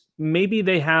just maybe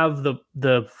they have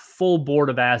the full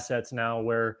board of assets now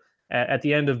where at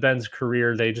the end of Ben's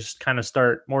career, they just kind of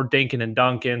start more dinking and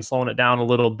dunking, slowing it down a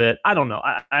little bit. I don't know.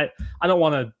 I don't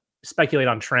want to speculate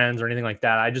on trends or anything like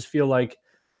that. I just feel like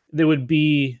it would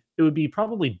be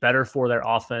probably better for their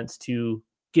offense to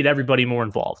get everybody more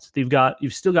involved.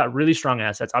 You've still got really strong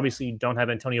assets. Obviously, you don't have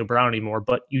Antonio Brown anymore,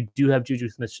 but you do have Juju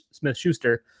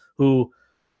Smith-Schuster, who,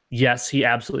 yes, he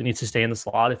absolutely needs to stay in the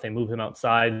slot. If they move him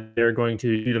outside, they're going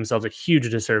to do themselves a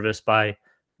huge disservice by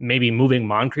maybe moving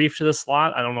Moncrief to the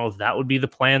slot. I don't know if that would be the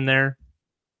plan there,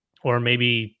 or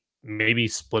maybe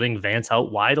splitting Vance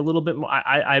out wide a little bit more.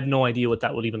 I have no idea what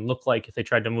that would even look like if they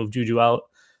tried to move Juju out,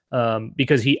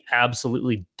 because he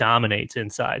absolutely dominates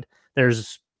inside.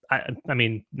 There's, I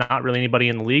mean, not really anybody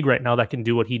in the league right now that can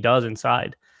do what he does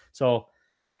inside. So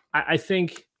I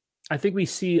think we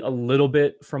see a little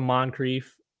bit from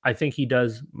Moncrief. I think he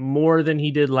does more than he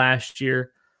did last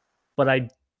year, but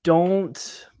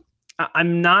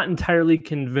I'm not entirely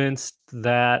convinced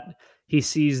that he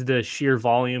sees the sheer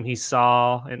volume he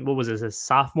saw. And what was his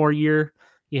sophomore year?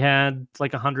 He had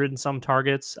like 100 and some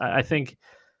targets. I think,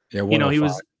 he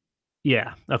was,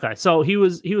 yeah. Okay. So he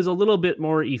was a little bit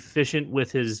more efficient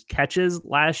with his catches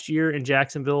last year in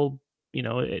Jacksonville.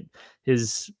 How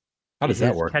does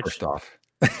that work? First off,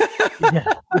 yeah,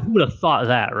 who would have thought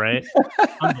that, right?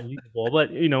 Unbelievable.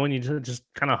 But when you just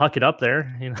kind of huck it up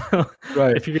there,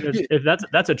 right? If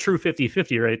that's a true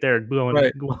 50-50 right there.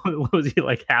 Right. What was he,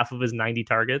 like half of his 90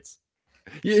 targets?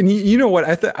 Yeah, and you know what?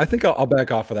 I think I'll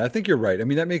back off of that. I think you're right. I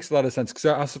mean, that makes a lot of sense, because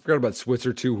I also forgot about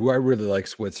Switzer too, who I really like.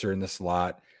 Switzer in the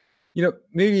slot.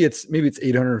 Maybe it's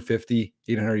 850,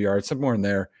 800 yards, somewhere in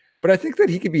there. But I think that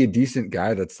he could be a decent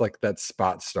guy that's like that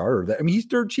spot starter. He's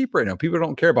dirt cheap right now. People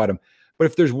don't care about him. But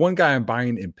if there's one guy I'm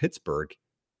buying in Pittsburgh,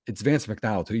 it's Vance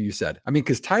McDonald, who you said. I mean,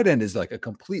 because tight end is like a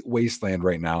complete wasteland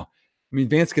right now. I mean,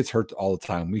 Vance gets hurt all the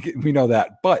time. We know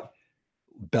that. But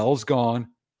Bell's gone.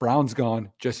 Brown's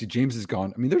gone. Jesse James is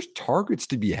gone. I mean, there's targets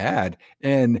to be had.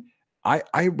 And I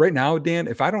right now, Dan,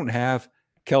 if I don't have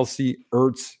Kelsey,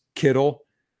 Ertz, Kittle,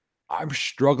 I'm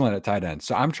struggling at tight end.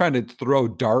 So I'm trying to throw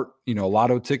dart,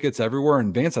 lotto tickets everywhere.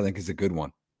 And Vance, I think, is a good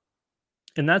one.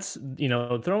 And that's,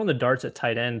 throwing the darts at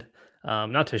tight end,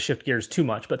 not to shift gears too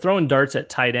much, but throwing darts at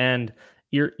tight end,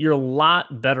 you're a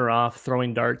lot better off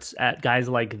throwing darts at guys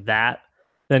like that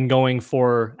than going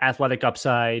for athletic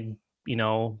upside,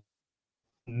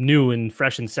 new and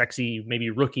fresh and sexy, maybe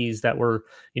rookies that were,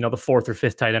 the fourth or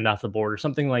fifth tight end off the board or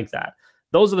something like that.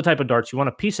 Those are the type of darts you want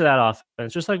a piece of that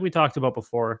offense, just like we talked about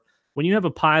before. When you have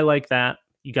a pie like that,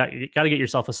 you got to get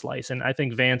yourself a slice. And I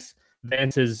think Vance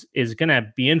is going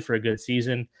to be in for a good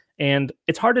season. And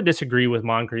it's hard to disagree with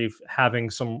Moncrief having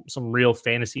some real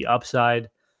fantasy upside.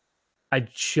 I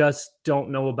just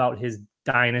don't know about his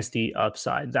dynasty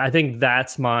upside. I think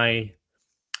that's kind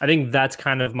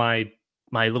of my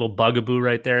little bugaboo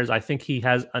right there. Is I think he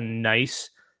has a nice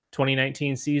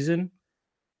 2019 season,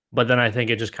 but then I think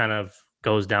it just kind of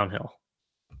goes downhill.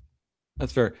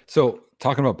 That's fair. So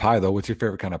talking about pie though, what's your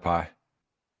favorite kind of pie?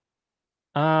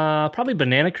 Probably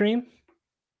banana cream.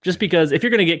 Just because if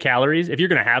you're going to get calories, if you're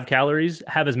going to have calories,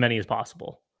 have as many as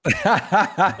possible.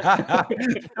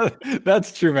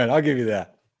 That's true, man. I'll give you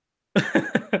that.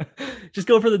 Just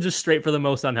go for straight for the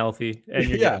most unhealthy. And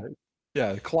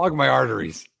yeah. Clog my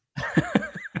arteries.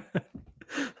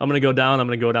 I'm going to go down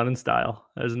in style.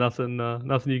 There's nothing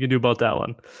you can do about that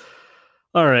one.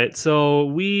 All right. So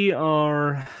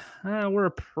we're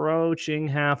approaching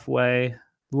halfway.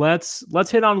 Let's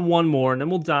hit on one more, and then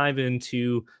we'll dive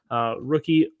into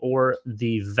rookie or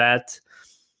the vet.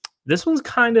 This one's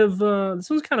kind of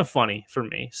funny for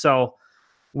me. So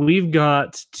we've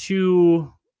got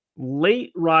two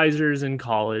late risers in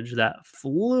college that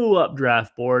flew up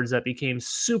draft boards that became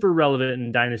super relevant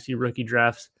in dynasty rookie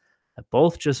drafts that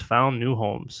both just found new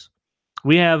homes.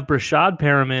 We have Brashad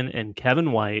Perriman and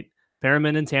Kevin White.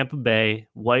 Perriman in Tampa Bay,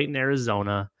 White in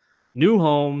Arizona. New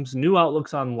homes, new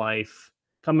outlooks on life.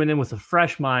 Coming in with a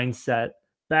fresh mindset,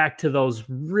 back to those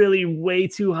really way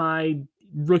too high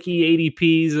rookie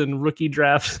ADPs and rookie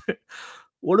drafts.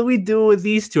 What do we do with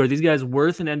these two? Are these guys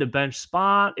worth an end of bench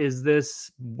spot? Is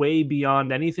this way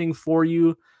beyond anything for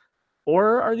you?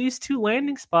 Or are these two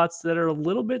landing spots that are a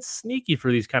little bit sneaky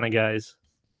for these kind of guys?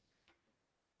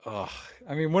 Oh,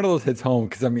 I mean, one of those hits home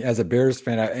because I mean, as a Bears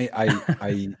fan,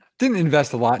 I didn't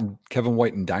invest a lot in Kevin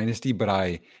White in Dynasty, but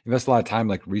I invest a lot of time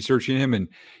like researching him, and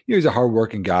he's a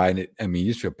hardworking guy. And I mean,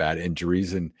 you just feel bad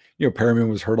injuries, and Perriman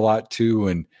was hurt a lot too,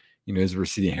 and his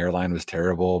receding hairline was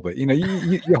terrible. But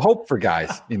you hope for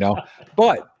guys,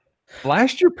 But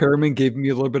last year, Perriman gave me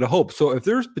a little bit of hope. So if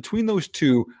there's between those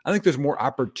two, I think there's more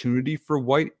opportunity for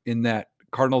White in that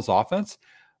Cardinals offense.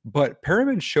 But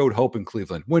Perriman showed hope in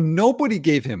Cleveland when nobody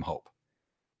gave him hope.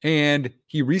 And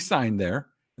he re-signed there.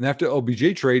 And after the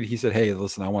OBJ trade, he said, hey,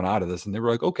 listen, I want out of this. And they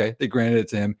were like, okay. They granted it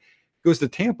to him. Goes to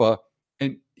Tampa.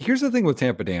 And here's the thing with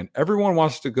Tampa, Dan. Everyone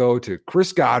wants to go to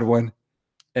Chris Godwin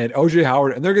and OJ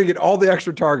Howard, and they're going to get all the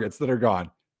extra targets that are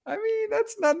gone. I mean,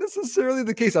 that's not necessarily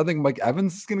the case. I think Mike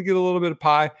Evans is going to get a little bit of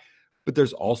pie, but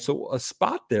there's also a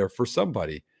spot there for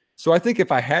somebody. So I think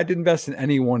if I had to invest in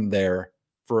anyone there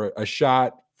for a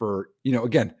shot for,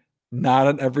 again, not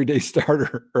an everyday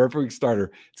starter or every week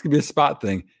starter, it's going to be a spot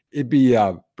thing. It'd be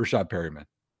Brashad Perriman.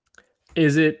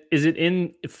 Is it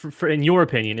in your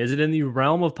opinion, is it in the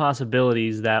realm of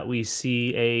possibilities that we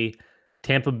see a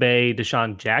Tampa Bay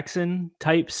Deshaun Jackson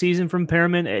type season from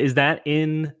Perriman? Is that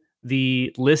in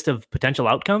the list of potential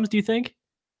outcomes, do you think?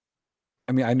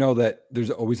 I mean, I know that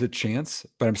there's always a chance,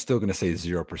 but I'm still going to say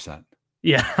 0%.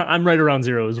 Yeah, I'm right around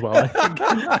 0 as well.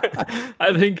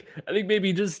 I think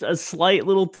maybe just a slight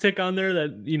little tick on there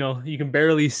that, you can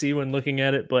barely see when looking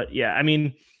at it. But yeah, I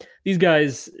mean, these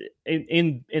guys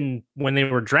in when they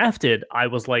were drafted, I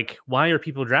was like, why are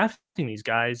people drafting these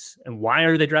guys? And why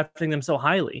are they drafting them so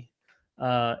highly?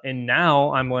 And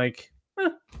now I'm like,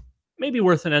 maybe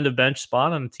worth an end of bench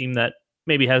spot on a team that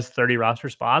maybe has 30 roster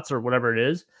spots or whatever it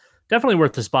is. Definitely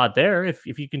worth the spot there if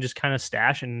you can just kind of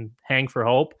stash and hang for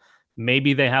hope.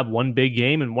 Maybe they have one big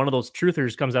game and one of those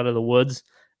truthers comes out of the woods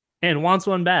and wants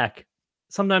one back.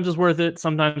 Sometimes it's worth it.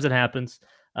 Sometimes it happens.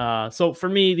 So for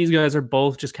me, these guys are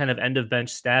both just kind of end of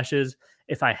bench stashes.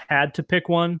 If I had to pick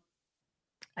one,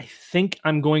 I think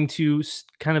I'm going to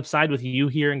kind of side with you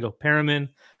here and go Perriman.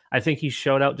 I think he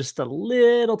showed out just a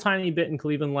little tiny bit in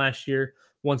Cleveland last year.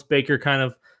 Once Baker kind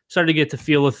of started to get the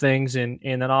feel of things and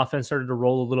that offense started to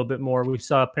roll a little bit more, we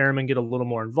saw Perriman get a little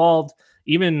more involved,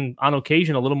 even on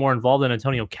occasion a little more involved than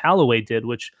Antonio Callaway did,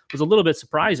 which was a little bit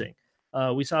surprising.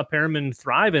 We saw Perriman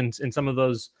thrive in some of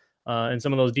those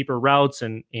deeper routes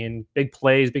and in big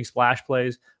plays, big splash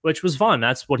plays, which was fun.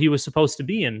 That's what he was supposed to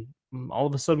be. And all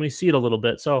of a sudden we see it a little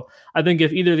bit. So I think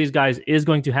if either of these guys is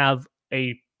going to have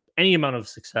any amount of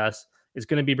success, it's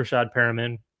going to be Brashad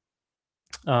Perriman.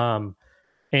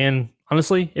 And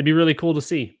honestly, it'd be really cool to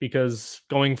see, because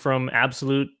going from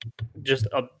absolute just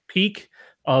a peak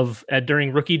of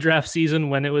during rookie draft season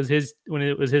when it was his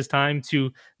time to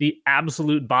the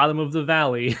absolute bottom of the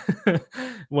valley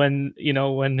when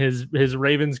his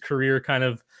Ravens career kind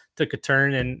of took a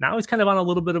turn, and now he's kind of on a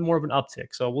little bit of more of an uptick.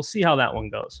 So we'll see how that one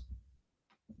goes.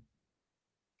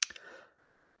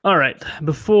 All right,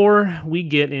 before we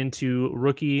get into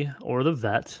rookie or the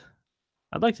vet,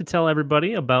 I'd like to tell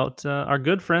everybody about our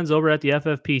good friends over at the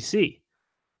FFPC.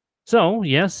 So,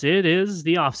 yes, it is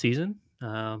the off season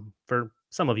for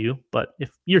some of you, but if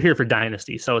you're here for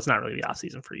Dynasty, so it's not really the off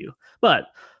season for you. But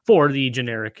for the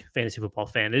generic fantasy football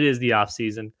fan, it is the off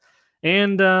season.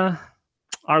 And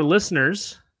our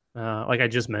listeners, like I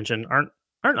just mentioned, aren't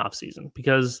off season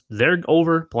because they're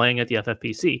over playing at the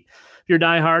FFPC. If you're a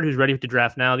diehard who's ready to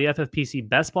draft now, the FFPC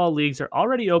best ball leagues are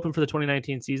already open for the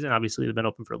 2019 season. Obviously, they've been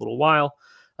open for a little while,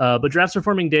 but drafts are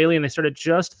forming daily, and they start at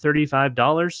just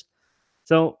 $35.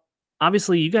 So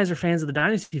obviously, you guys are fans of the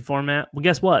Dynasty format. Well,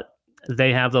 guess what?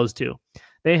 They have those too.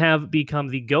 They have become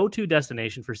the go-to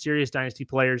destination for serious Dynasty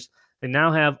players. They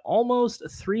now have almost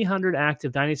 300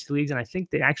 active Dynasty leagues, and I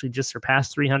think they actually just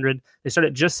surpassed 300. They start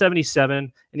at just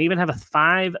 77 and even have a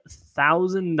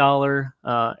 $5,000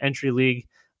 entry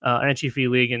fee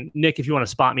league. And Nick, if you want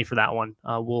to spot me for that one,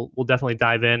 we'll definitely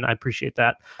dive in. I appreciate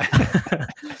that.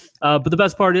 But the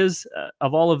best part is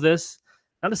of all of this,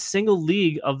 not a single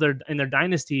league in their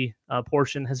Dynasty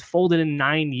portion has folded in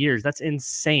 9 years. That's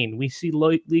insane. We see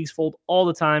leagues fold all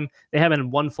the time. They haven't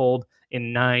had one fold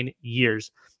in 9 years.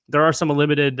 There are some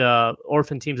limited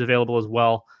orphan teams available as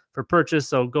well for purchase,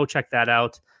 so go check that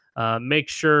out. Make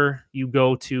sure you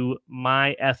go to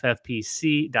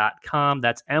myffpc.com.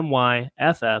 That's myffpc.com,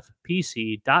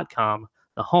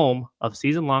 the home of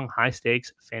season-long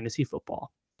high-stakes fantasy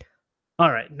football.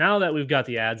 All right, now that we've got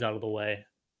the ads out of the way,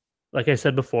 like I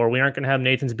said before, we aren't going to have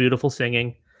Nathan's beautiful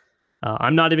singing.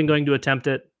 I'm not even going to attempt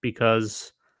it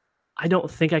because I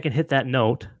don't think I can hit that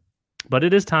note. But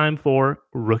it is time for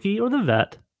Rookie or the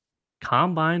Vet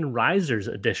Combine Risers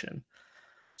Edition.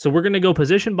 So we're going to go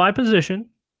position by position.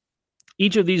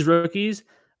 Each of these rookies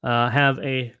have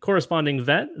a corresponding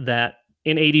vet that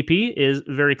in ADP is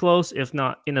very close, if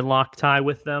not in a lock tie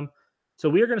with them. So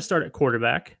we are going to start at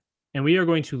quarterback, and we are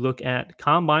going to look at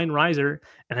combine riser.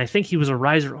 And I think he was a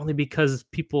riser only because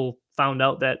people found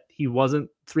out that he wasn't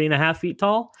 3.5 feet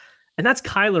tall. And that's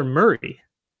Kyler Murray.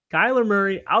 Kyler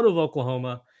Murray out of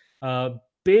Oklahoma.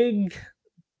 Big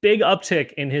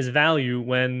uptick in his value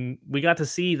when we got to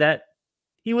see that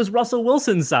he was Russell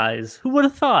Wilson size. Who would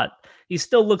have thought? He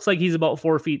still looks like he's about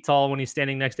 4 feet tall when he's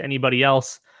standing next to anybody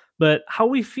else. But how are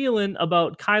we feeling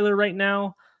about Kyler right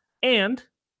now? And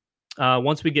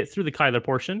once we get through the Kyler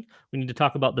portion, we need to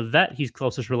talk about the vet he's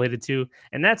closest related to,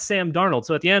 and that's Sam Darnold.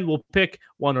 So at the end, we'll pick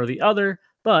one or the other.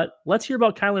 But let's hear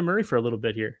about Kyler Murray for a little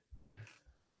bit here.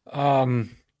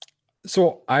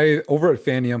 So I over at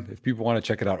Fanium, if people want to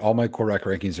check it out, all my quarterback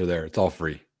rankings are there. It's all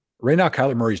free. Right now,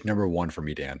 Kyler Murray's number one for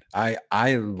me, Dan. I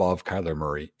love Kyler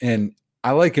Murray, and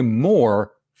I like him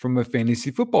more from a fantasy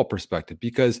football perspective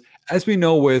because, as we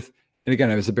know with, and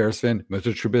again, as a Bears fan,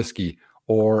 Mr. Trubisky,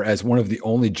 or as one of the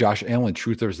only Josh Allen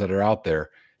truthers that are out there,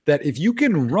 that if you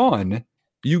can run,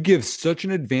 you give such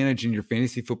an advantage in your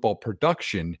fantasy football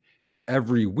production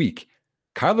every week.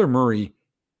 Kyler Murray,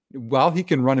 while he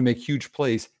can run and make huge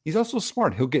plays, he's also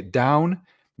smart. He'll get down,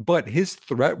 but his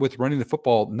threat with running the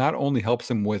football not only helps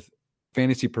him with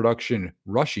fantasy production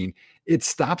rushing, it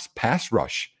stops pass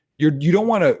rush. You don't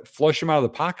want to flush him out of the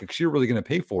pocket because you're really going to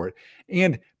pay for it.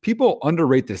 And people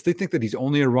underrate this. They think that he's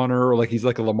only a runner or like he's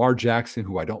like a Lamar Jackson,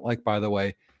 who I don't like, by the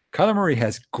way. Kyler Murray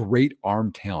has great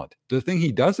arm talent. The thing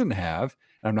he doesn't have,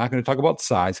 and I'm not going to talk about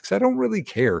size because I don't really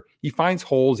care. He finds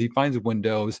holes. He finds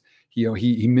windows.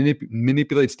 He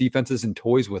manipulates defenses and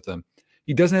toys with them.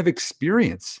 He doesn't have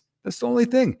experience. That's the only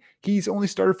thing. He's only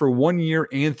started for 1 year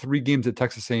and 3 games at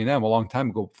Texas A&M a long time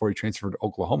ago before he transferred to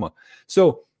Oklahoma.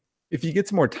 So if he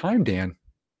gets more time, Dan,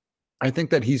 I think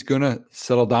that he's going to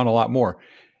settle down a lot more.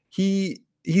 He's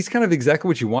kind of exactly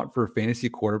what you want for a fantasy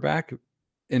quarterback.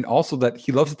 And also that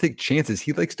he loves to take chances.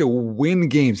 He likes to win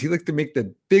games. He likes to make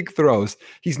the big throws.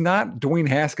 He's not Dwayne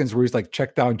Haskins where he's like,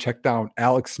 check down,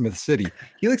 Alex Smith City.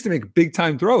 He likes to make big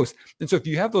time throws. And so if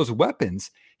you have those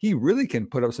weapons, he really can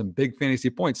put up some big fantasy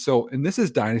points. So, and this is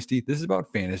Dynasty. This is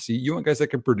about fantasy. You want guys that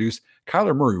can produce.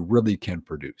 Kyler Murray really can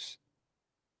produce.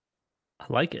 I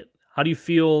like it. How do you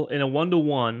feel in a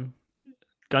 1-to-1,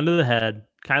 gun to the head,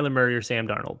 Kyler Murray or Sam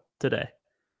Darnold today?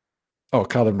 Oh,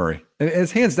 Kyler Murray. And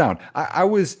it's hands down.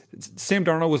 Sam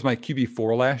Darnold was my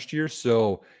QB4 last year.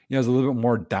 So, I was a little bit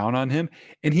more down on him.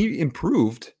 And he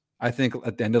improved, I think,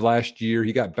 at the end of last year.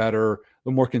 He got better, a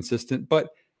little more consistent. But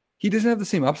he doesn't have the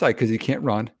same upside because he can't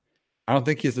run. I don't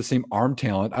think he has the same arm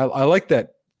talent. I like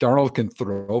that Darnold can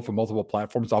throw from multiple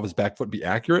platforms off his back foot and be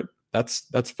accurate.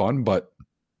 That's fun, but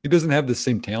he doesn't have the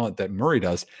same talent that Murray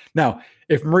does. Now,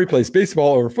 if Murray plays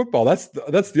baseball over football, that's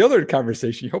the other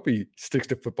conversation. You hope he sticks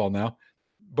to football now.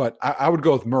 But I would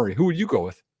go with Murray. Who would you go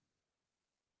with?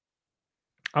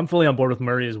 I'm fully on board with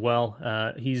Murray as well.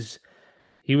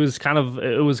 It was kind of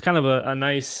a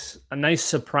nice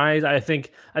surprise. I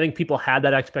think people had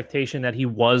that expectation that he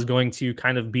was going to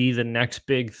kind of be the next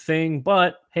big thing,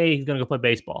 but hey, he's going to go play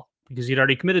baseball because he'd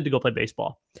already committed to go play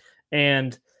baseball.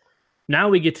 And now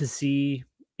we get to see,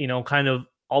 kind of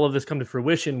all of this come to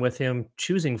fruition with him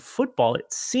choosing football.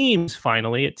 It seems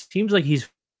like he's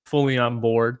fully on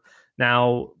board.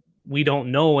 Now, we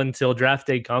don't know until draft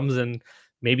day comes and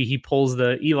maybe he pulls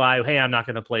the Eli, hey, I'm not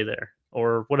going to play there.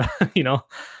 Or what,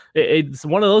 it's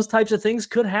one of those types of things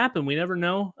could happen. We never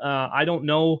know. I don't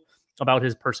know about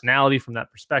his personality from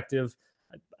that perspective.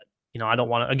 I don't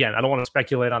want to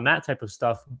speculate on that type of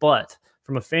stuff. But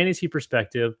from a fantasy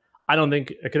perspective, I don't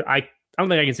think I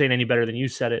can say it any better than you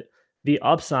said it. The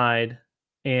upside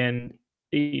and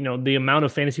the amount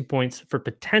of fantasy points for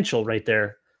potential right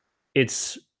there,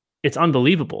 it's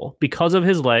unbelievable because of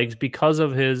his legs, because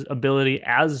of his ability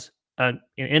as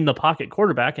in the pocket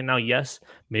quarterback. And now, yes,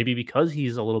 maybe because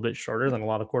he's a little bit shorter than a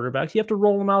lot of quarterbacks, you have to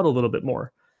roll him out a little bit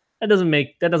more. That doesn't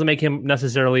make him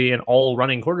necessarily an all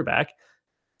running quarterback.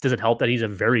 Does it help that he's a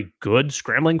very good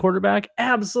scrambling quarterback?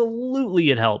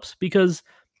 Absolutely, it helps because,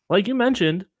 like you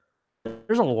mentioned,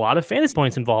 there's a lot of fantasy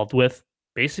points involved with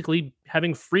basically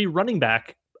having free running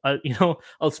back, a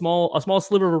small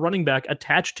sliver of a running back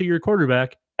attached to your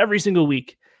quarterback every single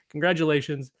week.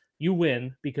 Congratulations. You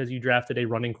win because you drafted a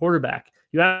running quarterback.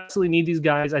 You absolutely need these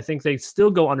guys. I think they still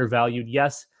go undervalued.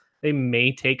 Yes, they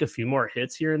may take a few more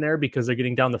hits here and there because they're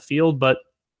getting down the field, but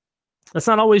that's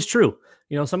not always true.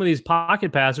 Some of these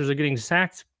pocket passers are getting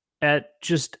sacked at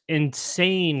just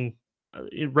insane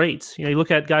rates. You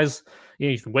look at guys,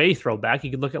 way throwback.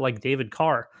 You could look at like David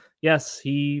Carr. Yes,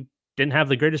 he didn't have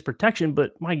the greatest protection,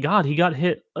 but my God, he got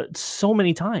hit so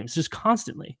many times, just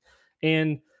constantly.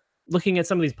 And looking at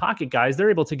some of these pocket guys, they're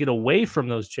able to get away from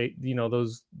those,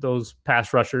 those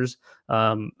pass rushers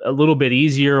a little bit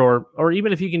easier, or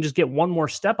even if you can just get one more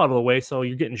step out of the way, so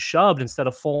you're getting shoved instead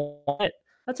of full hit.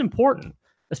 That's important,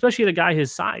 especially at a guy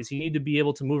his size. You need to be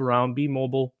able to move around, be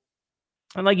mobile.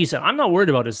 And like you said, I'm not worried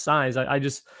about his size. I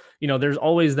just, there's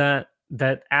always that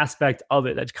aspect of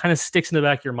it that kind of sticks in the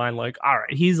back of your mind. Like, all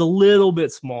right, he's a little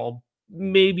bit small.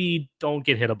 Maybe don't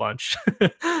get hit a bunch.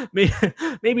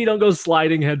 maybe don't go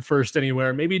sliding head first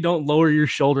anywhere. Maybe don't lower your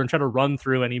shoulder and try to run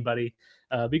through anybody.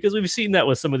 Because we've seen that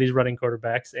with some of these running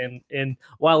quarterbacks. And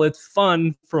while it's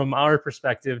fun from our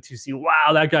perspective to see,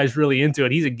 wow, that guy's really into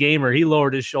it. He's a gamer. He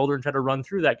lowered his shoulder and tried to run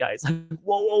through that guy. It's like,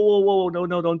 whoa. No,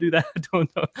 don't do that.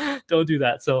 Don't do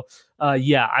that. So,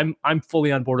 yeah, I'm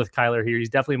fully on board with Kyler here. He's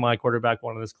definitely my quarterback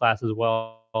one in this class as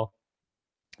well.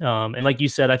 And like you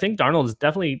said, I think Darnold has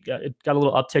definitely got a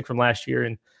little uptick from last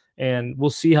year, and we'll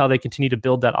see how they continue to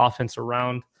build that offense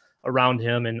around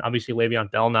him, and obviously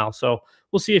Le'Veon Bell now. So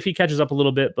we'll see if he catches up a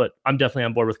little bit, but I'm definitely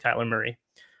on board with Kyler Murray.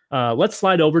 Let's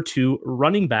slide over to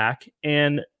running back.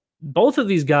 And both of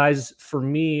these guys, for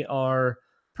me, are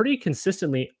pretty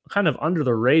consistently kind of under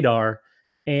the radar.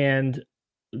 And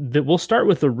we'll start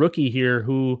with the rookie here,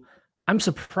 who I'm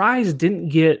surprised didn't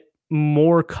get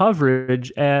more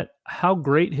coverage at how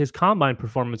great his combine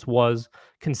performance was,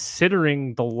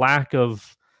 considering the lack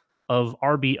of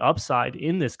RB upside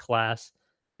in this class.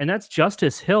 And that's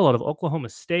Justice Hill out of Oklahoma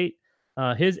State.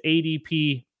 His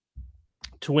ADP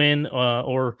twin,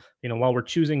 or while we're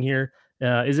choosing here,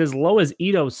 is as low as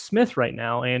Ito Smith right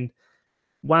now. And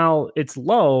while it's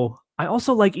low, I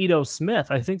also like Ito Smith.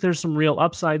 I think there's some real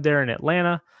upside there in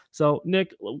Atlanta. So,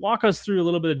 Nick, walk us through a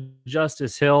little bit of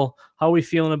Justice Hill. How are we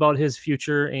feeling about his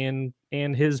future and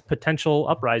his potential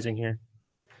uprising here?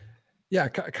 Yeah,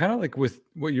 kind of like with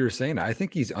what you were saying. I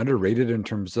think he's underrated in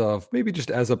terms of maybe just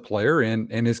as a player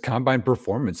and his combine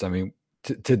performance. I mean,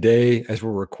 today, as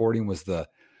we're recording, was the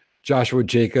Joshua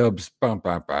Jacobs,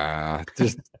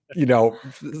 just,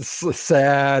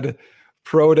 sad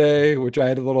pro day, which I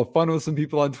had a little fun with some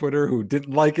people on Twitter who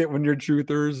didn't like it when you're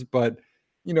truthers. But,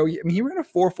 he ran a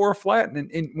 4.4 flat.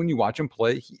 And when you watch him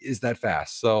play, he is that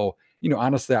fast. So,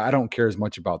 honestly, I don't care as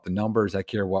much about the numbers. I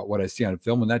care what I see on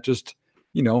film. And that just,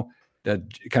 that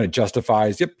kind of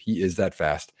justifies, yep, he is that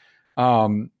fast.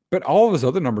 But all of his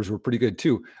other numbers were pretty good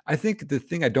too. I think the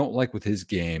thing I don't like with his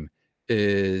game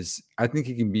is I think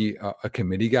he can be a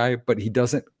committee guy, but he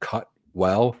doesn't cut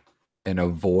well and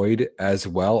avoid as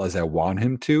well as I want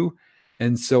him to.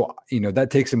 And so, that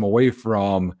takes him away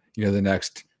from, the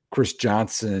next Chris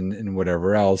Johnson and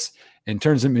whatever else, and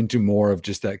turns him into more of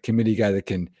just that committee guy that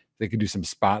can do some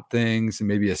spot things and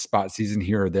maybe a spot season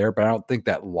here or there. But I don't think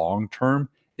that long-term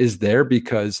is there,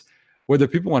 because whether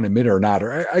people want to admit it or not,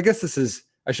 or I guess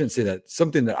I shouldn't say that,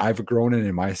 something that I've grown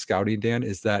in my scouting, Dan,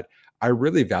 is that I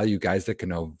really value guys that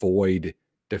can avoid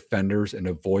defenders and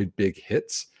avoid big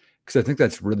hits, because I think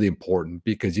that's really important,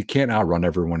 because you can't outrun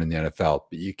everyone in the NFL,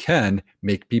 but you can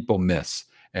make people miss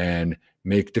and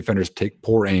make defenders take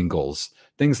poor angles,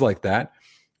 things like that.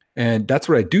 And that's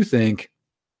what I do think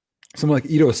someone like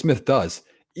Ito Smith does.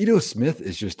 Ito Smith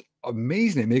is just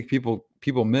amazing at make people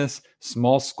miss.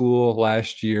 Small school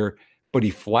last year, but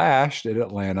he flashed at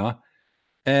Atlanta.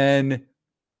 And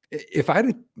if I had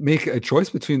to make a choice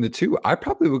between the two, I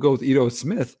probably would go with Ito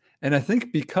Smith. And I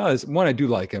think because, one, I do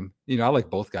like him. I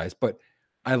like both guys, but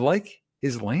I like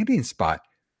his landing spot.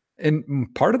 And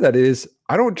part of that is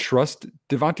I don't trust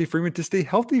Devontae Freeman to stay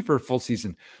healthy for a full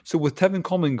season. So with Tevin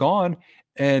Coleman gone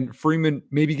and Freeman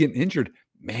maybe getting injured,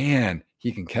 man,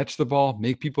 he can catch the ball,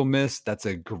 make people miss. That's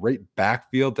a great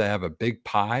backfield to have a big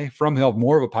pie from. He'll have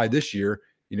more of a pie this year,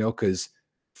 because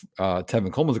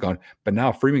Tevin Coleman's gone. But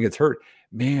now Freeman gets hurt.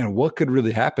 Man, what could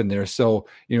really happen there? So,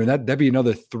 that'd be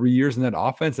another 3 years in that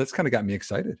offense. That's kind of got me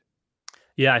excited.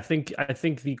 Yeah, I think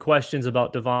the questions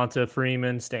about Devonta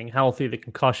Freeman staying healthy, the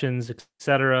concussions,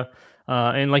 etc.,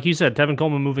 and like you said, Tevin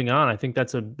Coleman moving on, I think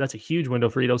that's a huge window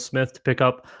for Ito Smith to pick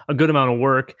up a good amount of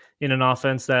work in an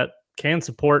offense that can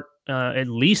support at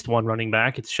least one running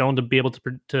back. It's shown to be able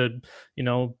to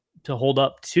hold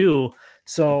up two.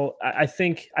 So I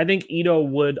think Ito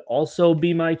would also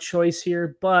be my choice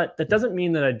here, but that doesn't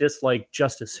mean that I dislike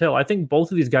Justice Hill. I think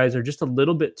both of these guys are just a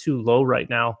little bit too low right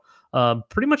now.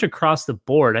 Pretty much across the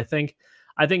board. I think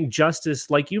Justice,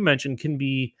 like you mentioned, can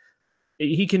be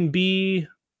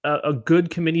a good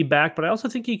committee back, but I also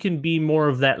think he can be more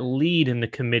of that lead in the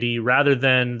committee rather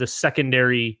than the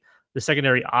secondary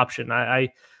option. I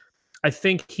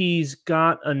think he's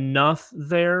got enough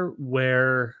there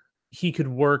where he could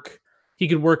work he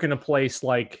could work in a place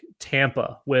like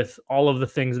Tampa with all of the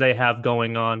things they have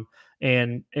going on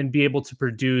and be able to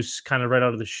produce kind of right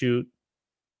out of the chute.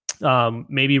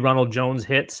 Maybe Ronald Jones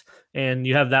hits, and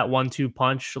you have that 1-2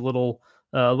 punch, a little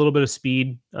bit of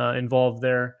speed involved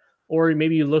there. Or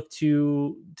maybe you look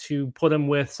to put him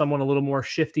with someone a little more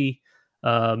shifty.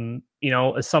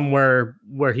 Somewhere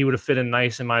where he would have fit in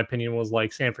nice, in my opinion, was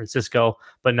like San Francisco.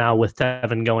 But now with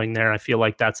Devin going there, I feel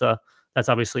like that's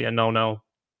obviously a no-no.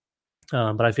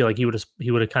 But I feel like he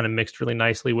would have kind of mixed really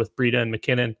nicely with Breida and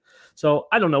McKinnon. So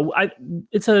I don't know.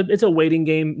 It's a waiting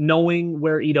game. Knowing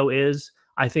where Ito is,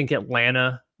 I think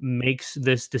Atlanta makes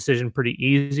this decision pretty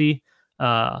easy.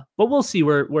 But we'll see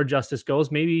where Justice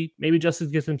goes. Maybe Justice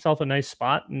gives himself a nice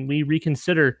spot, and we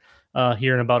reconsider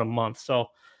here in about a month. So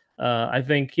I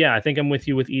think I'm with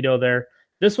you with Ito there.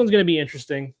 This one's going to be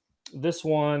interesting. This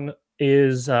one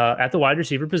is at the wide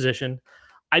receiver position.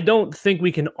 I don't think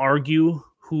we can argue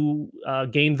who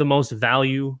gained the most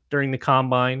value during the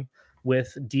combine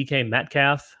with DK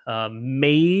Metcalf.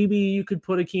 Maybe you could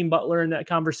put Akeem Butler in that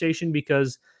conversation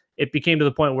because it became to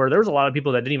the point where there was a lot of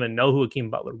people that didn't even know who Akeem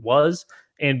Butler was.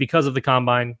 And because of the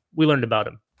combine, we learned about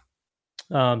him.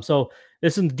 So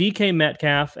this is DK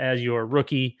Metcalf as your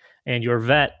rookie, and your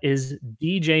vet is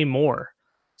DJ Moore.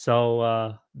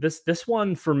 So this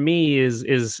one for me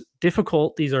is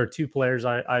difficult. These are two players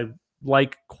I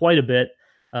like quite a bit.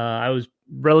 I was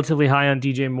relatively high on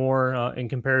DJ Moore in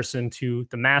comparison to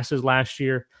the masses last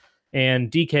year, and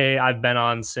DK I've been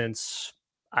on since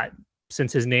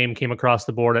his name came across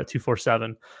the board at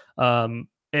 247.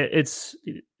 His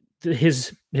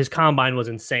combine was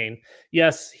insane.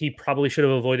 Yes, he probably should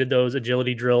have avoided those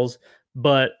agility drills,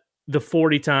 but the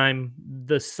 40 time,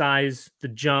 the size, the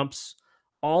jumps,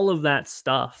 all of that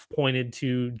stuff pointed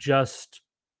to just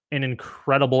an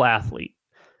incredible athlete.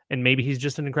 And maybe he's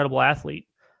just an incredible athlete.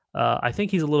 I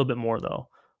think he's a little bit more, though.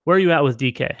 Where are you at with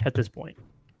DK at this point?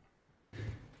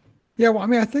 Yeah, well, I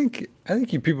mean, I think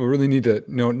you people really need to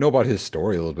know about his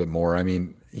story a little bit more. I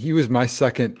mean, he was my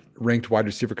second ranked wide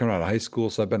receiver coming out of high school,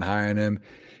 so I've been high on him.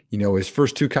 His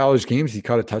first 2 college games, he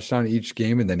caught a touchdown each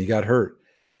game, and then he got hurt.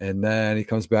 And then he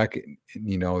comes back,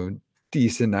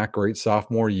 decent, not great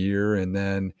sophomore year, and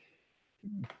then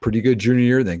pretty good junior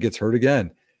year, then gets hurt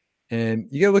again. And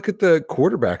you got to look at the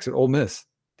quarterbacks at Ole Miss.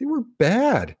 They were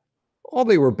bad. Oh,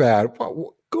 they were bad.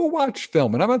 Go watch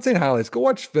film. And I'm not saying highlights. Go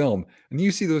watch film. And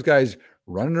you see those guys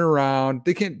running around.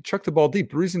 They can't chuck the ball deep.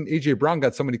 The reason A.J. Brown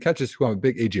got so many catches, who I'm a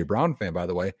big A.J. Brown fan, by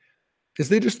the way, is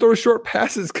they just throw short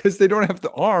passes because they don't have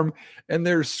the arm and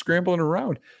they're scrambling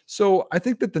around. So I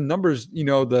think that the numbers,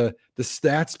 the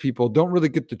stats people don't really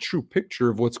get the true picture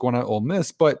of what's going on at Ole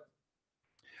Miss. But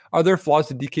are there flaws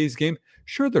to DK's game?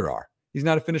 Sure there are. He's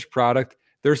not a finished product.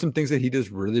 There are some things that he does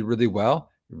really, really well.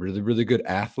 Really, really good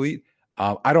athlete.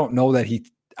 I don't know that he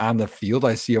on the field.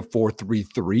 I see a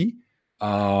 4.33.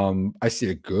 I see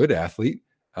a good athlete.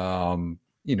 But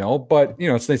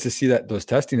it's nice to see that those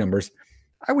testing numbers.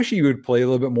 I wish he would play a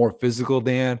little bit more physical,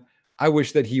 Dan. I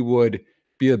wish that he would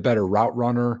be a better route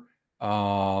runner.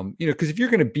 Because if you're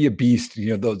going to be a beast,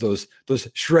 those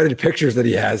shredded pictures that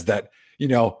he has that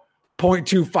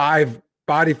 0.25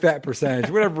 body fat percentage,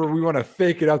 whatever we want to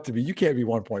fake it up to be. You can't be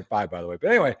 1.5, by the way.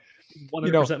 But anyway.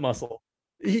 100% muscle.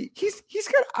 He's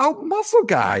got out muscle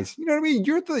guys. You know what I mean?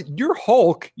 You're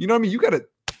Hulk. You know what I mean? You got to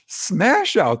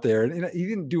smash out there. And he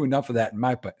didn't do enough of that in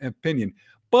my opinion.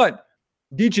 But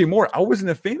DJ Moore, I wasn't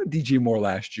a fan of DJ Moore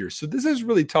last year. So this is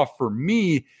really tough for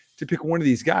me to pick one of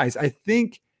these guys. I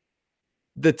think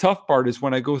the tough part is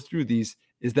when I go through these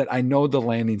is that I know the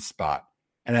landing spot.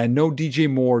 And I know DJ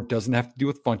Moore doesn't have to deal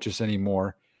with Funchess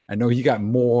anymore. I know he got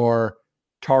more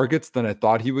targets than I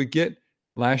thought he would get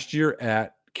last year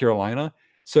at Carolina.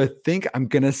 So I think I'm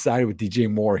going to side with DJ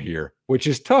Moore here, which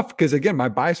is tough because, again, my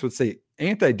bias would say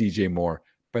anti-DJ Moore,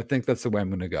 but I think that's the way I'm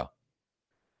going to go.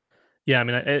 Yeah, I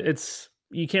mean,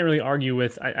 you can't really argue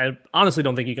with, I honestly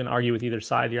don't think you can argue with either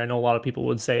side here. I know a lot of people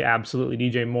would say absolutely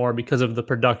DJ Moore because of the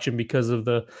production, because of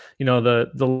the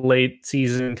late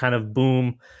season kind of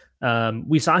boom.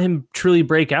 We saw him truly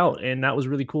break out, and that was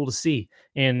really cool to see.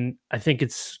 And I think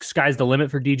it's sky's the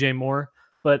limit for DJ Moore.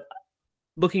 But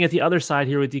looking at the other side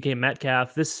here with DK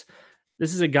Metcalf, this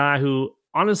is a guy who,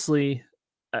 honestly,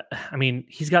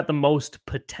 he's got the most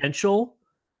potential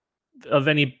of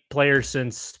any player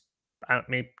since,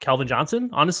 Calvin Johnson,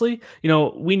 honestly.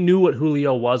 We knew what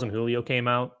Julio was when Julio came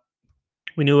out.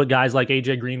 We knew what guys like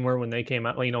AJ Green were when they came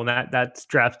out, that's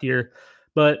draft year.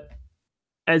 But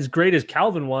as great as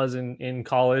Calvin was in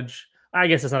college, I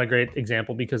guess that's not a great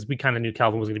example because we kind of knew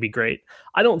Calvin was going to be great.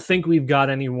 I don't think we've got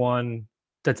anyone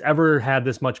that's ever had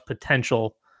this much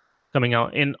potential coming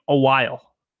out in a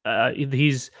while.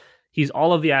 He's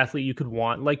all of the athlete you could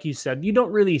want. Like you said, you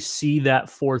don't really see that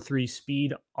 4.3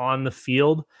 speed on the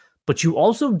field, but you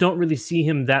also don't really see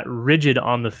him that rigid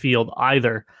on the field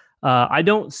either. I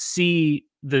don't see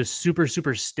the super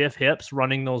stiff hips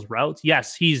running those routes.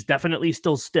 Yes, he's definitely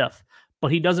still stiff,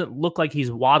 but he doesn't look like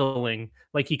he's waddling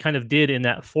like he kind of did in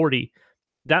that 40.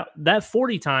 That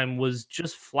 40 time was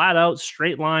just flat out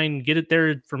straight line, get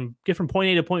from point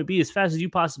A to point B as fast as you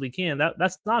possibly can.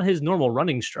 That's not his normal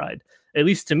running stride. At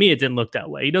least to me, it didn't look that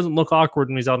way. He doesn't look awkward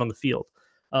when he's out on the field.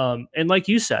 And like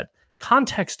you said,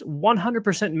 context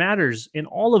 100% matters in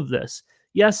all of this.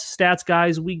 Yes, stats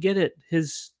guys, we get it.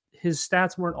 His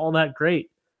stats weren't all that great.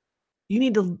 You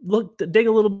need to dig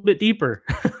a little bit deeper.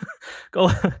 go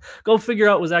figure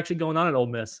out what's actually going on at Ole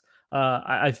Miss.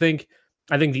 I think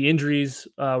the injuries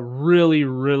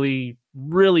really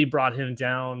brought him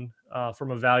down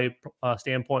from a value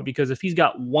standpoint, because if he's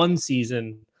got one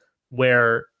season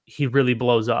where he really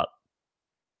blows up,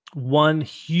 one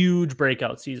huge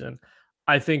breakout season,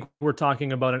 I think we're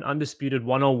talking about an undisputed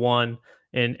 101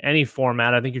 in any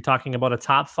format. I think you're talking about a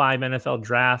top 5 NFL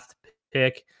draft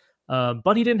pick,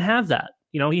 but he didn't have that.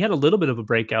 He had a little bit of a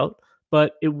breakout,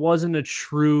 but it wasn't a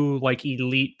true like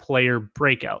elite player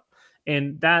breakout.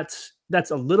 And that's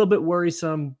a little bit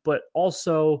worrisome, but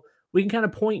also we can kind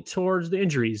of point towards the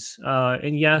injuries.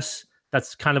 And yes,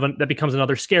 that's that becomes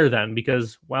another scare then,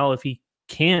 because, well, if he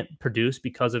can't produce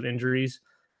because of injuries,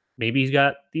 maybe he's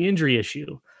got the injury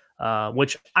issue,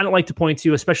 which I don't like to point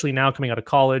to, especially now coming out of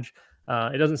college.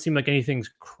 It doesn't seem like anything's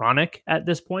chronic at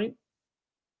this point,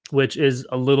 which is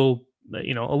a little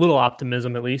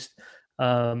optimism at least.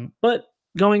 But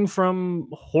going from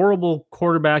horrible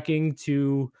quarterbacking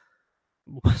to,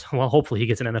 well, hopefully he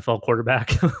gets an NFL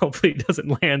quarterback. Hopefully he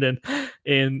doesn't land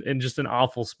in just an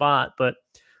awful spot, but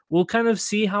we'll kind of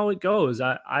see how it goes.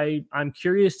 I'm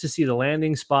curious to see the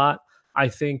landing spot. I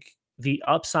think the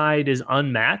upside is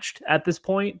unmatched at this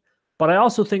point, but I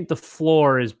also think the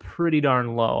floor is pretty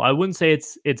darn low. I wouldn't say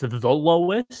it's the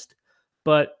lowest,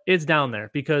 but it's down there,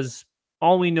 because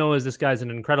all we know is this guy's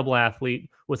an incredible athlete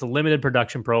with a limited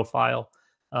production profile,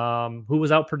 who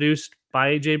was outproduced by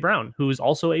A.J. Brown, who is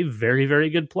also a very, very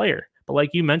good player. But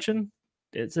like you mentioned,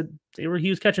 he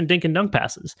was catching dink and dunk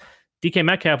passes. DK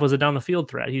Metcalf was a down the field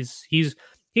threat. He's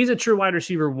a true wide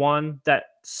receiver one that's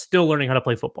still learning how to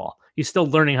play football. He's still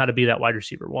learning how to be that wide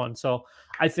receiver one. So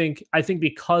I think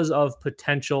because of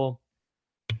potential,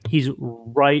 he's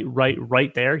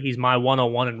right there. He's my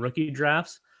 101 in rookie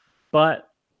drafts, but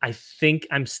I think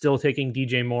I'm still taking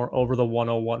DJ Moore over the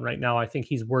 101 right now. I think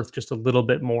he's worth just a little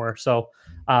bit more. So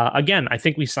again, I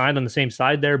think we signed on the same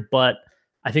side there, but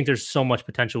I think there's so much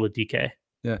potential with DK.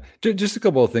 Yeah, just a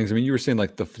couple of things. I mean, you were saying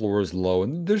like the floor is low,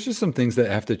 and there's just some things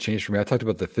that have to change for me. I talked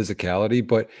about the physicality,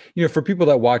 but for people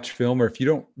that watch film, or if you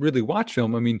don't really watch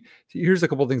film, I mean, here's a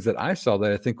couple of things that I saw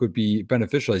that I think would be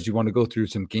beneficial as you want to go through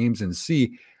some games and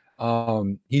see.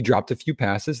 He dropped a few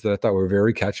passes that I thought were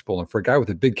very catchable, and for a guy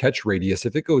with a big catch radius,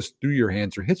 if it goes through your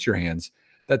hands or hits your hands,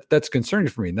 that's concerning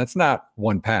for me. And that's not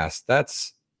one pass;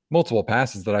 that's multiple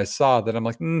passes that I saw that I'm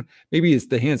like, maybe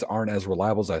the hands aren't as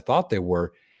reliable as I thought they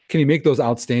were. Can he make those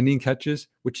outstanding catches?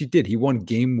 Which he did. He made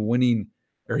game-winning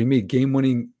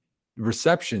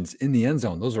receptions in the end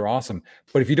zone. Those are awesome.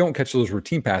 But if you don't catch those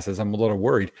routine passes, I'm a little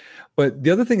worried. But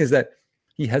the other thing is that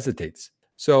he hesitates.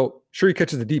 So sure, he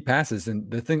catches the deep passes, and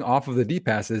the thing off of the deep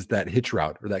pass is that hitch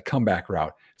route or that comeback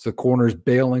route. So the corner's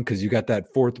bailing because you got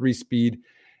that 4.3 speed,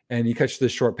 and you catch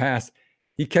this short pass.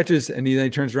 He catches, and then he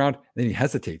turns around, and then he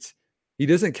hesitates. He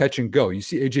doesn't catch and go. You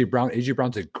see A.J. Brown. A.J.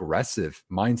 Brown's aggressive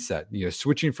mindset,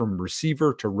 switching from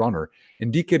receiver to runner.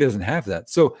 And DK doesn't have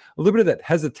that. So a little bit of that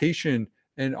hesitation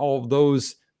and all of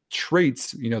those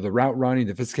traits, the route running,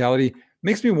 the physicality,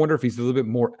 makes me wonder if he's a little bit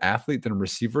more athlete than a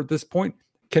receiver at this point.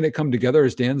 Can it come together,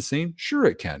 as Dan's saying? Sure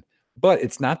it can. But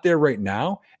it's not there right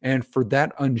now. And for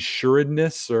that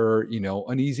unsureness or,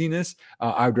 uneasiness,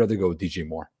 I would rather go with DJ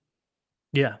Moore.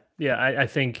 Yeah. I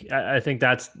think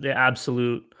that's the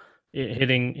absolute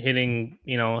hitting it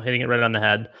right on the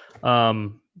head.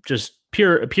 Just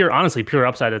honestly, pure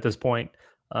upside at this point.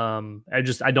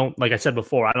 I don't, like I said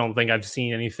before, I don't think I've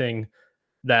seen anything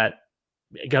that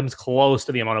comes close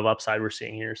to the amount of upside we're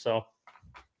seeing here. So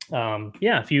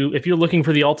if you're looking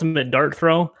for the ultimate dart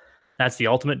throw, that's the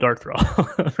ultimate dart throw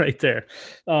right there.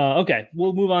 Okay.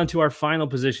 We'll move on to our final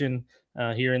position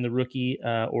here in the rookie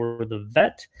or the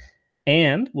vet.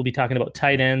 And we'll be talking about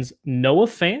tight ends Noah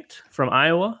Fant from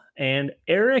Iowa and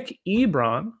Eric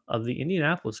Ebron of the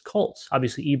Indianapolis Colts.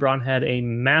 Obviously, Ebron had a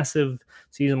massive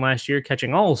season last year,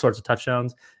 catching all sorts of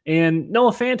touchdowns. And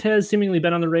Noah Fant has seemingly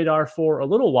been on the radar for a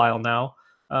little while now.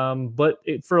 But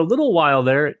for a little while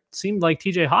there, it seemed like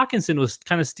TJ Hawkinson was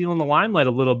kind of stealing the limelight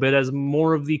a little bit as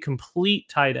more of the complete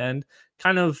tight end,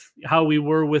 kind of how we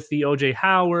were with the OJ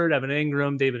Howard, Evan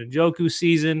Ingram, David Njoku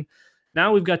season.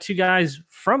 Now we've got two guys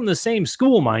from the same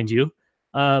school, mind you,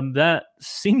 that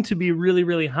seem to be really,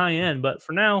 really high end. But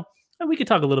for now, and we could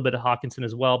talk a little bit of Hawkinson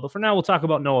as well. But for now, we'll talk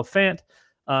about Noah Fant.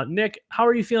 Nick, how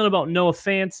are you feeling about Noah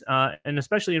Fant, and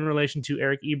especially in relation to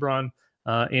Eric Ebron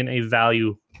in a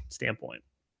value standpoint?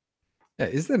 Yeah,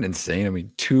 isn't that insane? I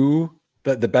mean,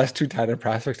 the best two tight end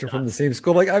prospects are from the same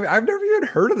school. Like I've never even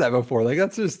heard of that before. Like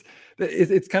that's just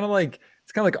it's kind of like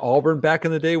Auburn back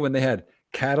in the day when they had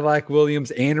Cadillac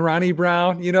Williams and Ronnie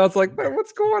Brown. You know, it's like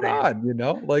what's going on? You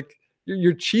know, like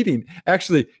you're cheating.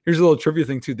 Actually, here's a little trivia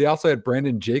thing too. They also had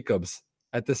Brandon Jacobs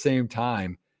at the same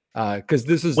time because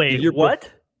this is the year what?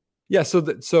 Yeah, so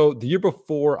the year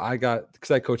before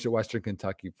because I coached at Western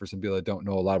Kentucky. For some people that don't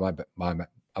know a lot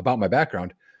about my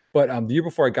background. But the year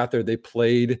before I got there, they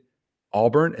played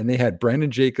Auburn, and they had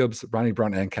Brandon Jacobs, Ronnie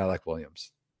Brown, and Cadillac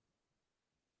Williams.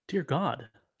 Dear God.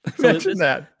 Imagine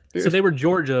that. Dude. So they were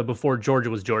Georgia before Georgia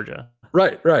was Georgia.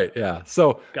 Right, yeah.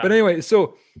 So, but anyway,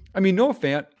 so, I mean, Noah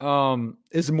Fant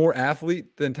is a more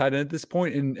athlete than tight end at this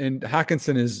point, and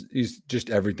Hawkinson he's just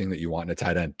everything that you want in a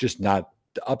tight end, just not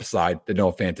the upside that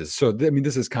Noah Fant is. So, I mean,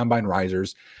 this is combine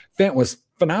risers. Fant was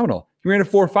phenomenal. He ran a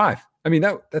 4.5. I mean,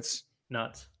 that's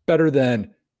nuts. Better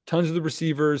than tons of the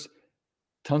receivers,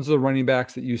 tons of the running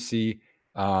backs that you see.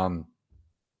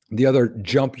 The other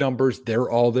jump numbers, they're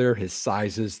all there. His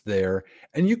size is there.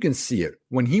 And you can see it.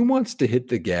 When he wants to hit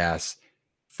the gas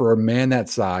for a man that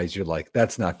size, you're like,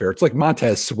 that's not fair. It's like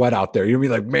Montez Sweat out there. You'll be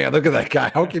like, man, look at that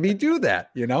guy. How can he do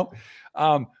that? You know?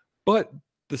 But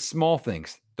the small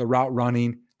things, the route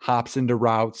running, hops into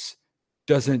routes,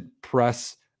 doesn't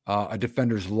press a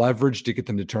defender's leverage to get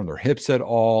them to turn their hips at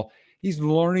all. He's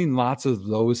learning lots of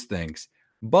those things,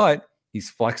 but he's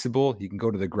flexible. He can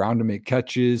go to the ground to make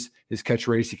catches. His catch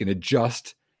race, he can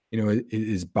adjust,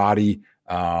 his body,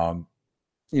 to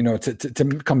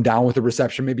come down with the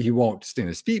reception. Maybe he won't stay on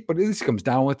his feet, but at least he comes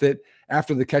down with it.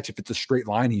 After the catch, if it's a straight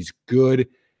line, he's good.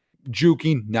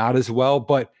 Juking, not as well.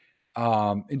 But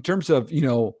in terms of,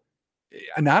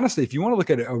 and honestly, if you want to look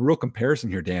at a real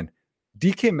comparison here, Dan,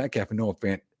 DK Metcalf and Noah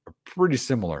Fant are pretty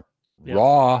similar. Yeah.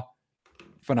 Raw,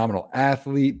 phenomenal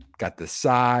athlete, got the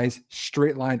size,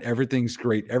 straight line, everything's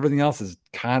great. Everything else is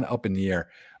kind of up in the air.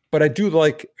 But I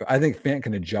think Fant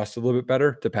can adjust a little bit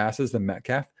better to passes than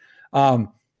Metcalf. But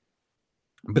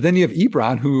then you have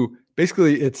Ebron, who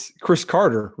basically it's Chris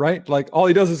Carter, right? Like all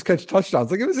he does is catch touchdowns.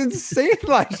 Like it was insane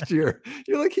last year.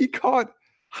 You're like, he caught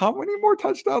how many more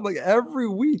touchdowns? Like every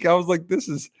week. I was like,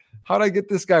 how did I get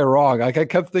this guy wrong? Like I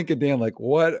kept thinking, Dan, like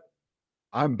what?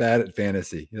 I'm bad at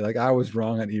fantasy. You're like, I was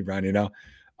wrong on Ebron,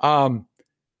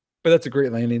 but that's a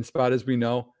great landing spot, as we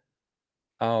know.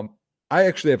 I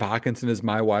actually have Hawkinson as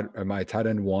my tight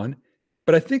end one,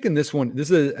 but I think in this one,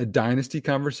 this is a dynasty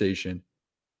conversation.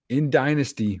 In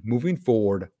dynasty, moving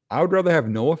forward, I would rather have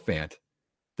Noah Fant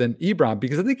than Ebron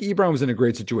because I think Ebron was in a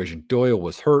great situation. Doyle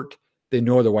was hurt. They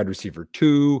know the wide receiver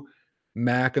 2.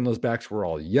 Mack and those backs were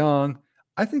all young.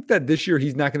 I think that this year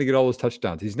he's not going to get all those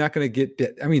touchdowns. He's not going to get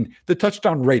the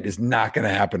touchdown rate is not going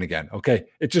to happen again. Okay.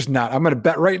 It's just not. I'm going to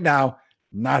bet right now,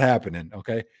 not happening.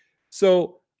 Okay.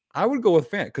 So I would go with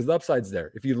Fant because the upside's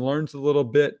there. If he learns a little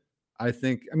bit,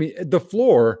 the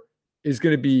floor is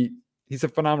going to be, he's a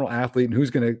phenomenal athlete and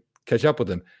who's going to catch up with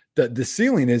him. The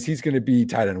ceiling is he's going to be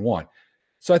tight end 1.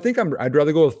 So I think I'd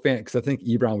rather go with Fant because I think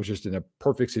Ebron was just in a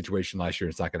perfect situation last year.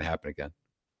 It's not going to happen again.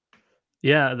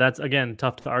 Yeah, that's, again,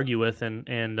 tough to argue with.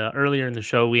 And earlier in the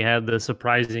show, we had the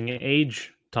surprising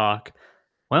age talk.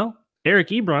 Well, Eric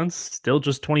Ebron's still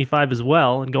just 25 as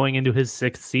well and going into his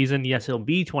 6th season. Yes, he'll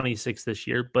be 26 this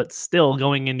year, but still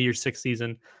going into your 6th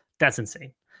season, that's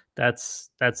insane. That's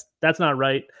not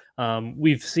right.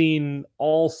 We've seen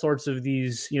all sorts of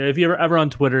these, if you're ever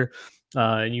on Twitter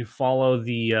and you follow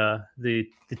the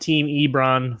team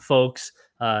Ebron folks,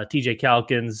 TJ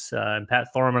Calkins and Pat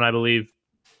Thorman, I believe.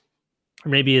 Or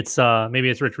maybe it's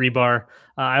Rich Rebar.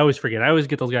 I always forget. I always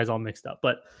get those guys all mixed up.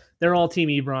 But they're all Team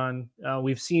Ebron.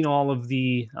 We've seen all of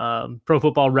the Pro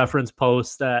Football Reference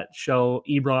posts that show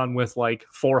Ebron with like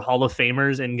 4 Hall of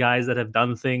Famers and guys that have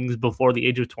done things before the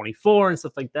age of 24 and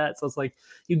stuff like that. So it's like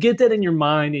you get that in your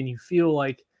mind and you feel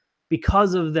like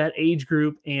because of that age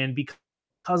group and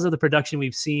because of the production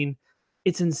we've seen,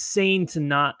 it's insane to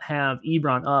not have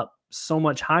Ebron up so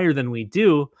much higher than we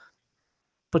do.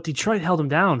 But Detroit held him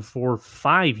down for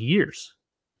 5 years.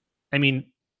 I mean,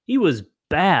 he was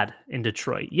bad in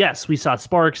Detroit. Yes, we saw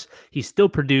sparks. He still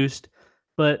produced,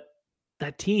 but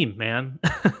that team, man.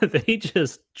 They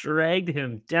just dragged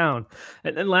him down.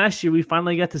 And then last year, we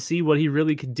finally got to see what he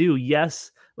really could do.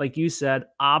 Yes, like you said,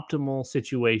 optimal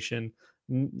situation.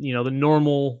 The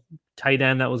normal tight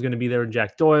end that was going to be there,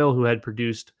 Jack Doyle, who had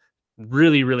produced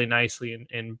really, really nicely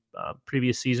in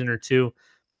previous season or two,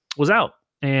 was out.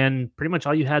 And pretty much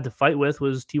all you had to fight with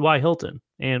was T.Y. Hilton.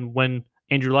 And when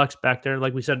Andrew Luck's back there,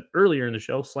 like we said earlier in the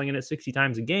show, slinging it 60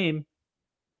 times a game,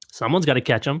 someone's got to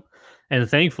catch him. And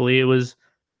thankfully, it was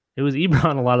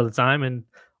Ebron a lot of the time, and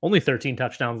only 13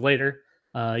 touchdowns later.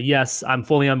 Yes, I'm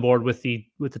fully on board with the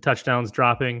touchdowns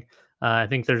dropping. I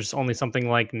think there's only something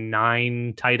like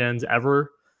 9 tight ends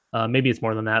ever. Maybe it's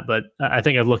more than that, but I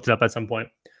think I've looked it up at some point.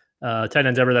 Tight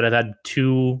ends ever that have had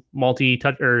 2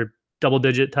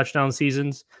 double-digit touchdown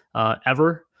seasons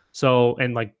ever. So,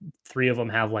 and like 3 of them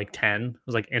have like 10. It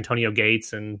was like Antonio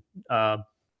Gates and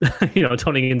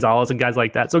Tony Gonzalez and guys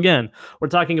like that. So again, we're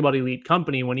talking about elite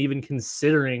company when even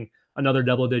considering another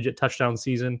double-digit touchdown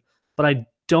season. But I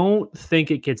don't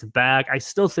think it gets back. I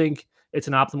still think it's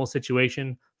an optimal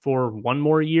situation for one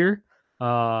more year.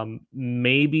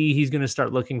 Maybe he's going to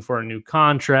start looking for a new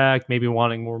contract, maybe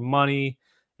wanting more money.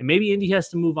 And maybe Indy has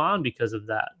to move on because of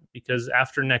that. Because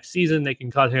after next season, they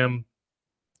can cut him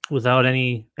without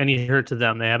any hurt to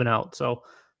them. They have an out. So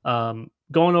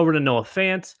going over to Noah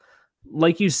Fant,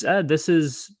 like you said, this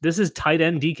is tight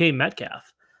end DK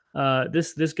Metcalf.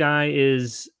 This guy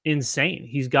is insane.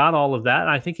 He's got all of that. And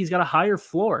I think he's got a higher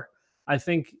floor. I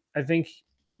think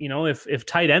if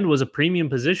tight end was a premium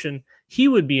position, he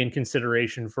would be in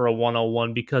consideration for a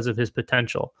 101 because of his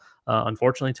potential.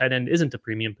 Unfortunately, tight end isn't a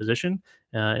premium position,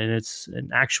 and it's an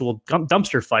actual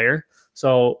dumpster fire.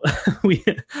 So we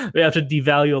have to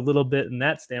devalue a little bit in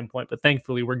that standpoint. But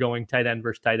thankfully, we're going tight end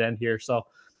versus tight end here. So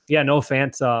yeah, Noah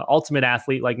Fant, ultimate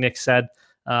athlete, like Nick said.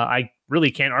 I really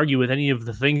can't argue with any of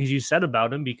the things you said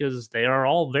about him because they are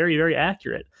all very, very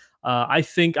accurate. I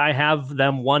think I have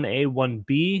them 1A,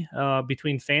 1B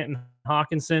between Fant and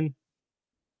Hawkinson.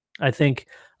 I think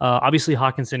obviously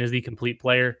Hawkinson is the complete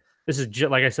player. This is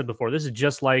like I said before, this is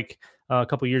just like a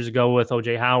couple years ago with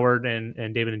OJ Howard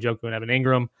and David Njoku and Evan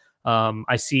Ingram.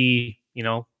 I see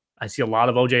a lot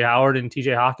of OJ Howard and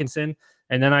TJ Hawkinson,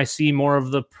 and then I see more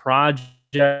of the project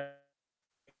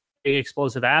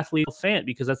explosive athlete Fant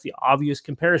because that's the obvious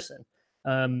comparison.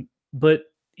 But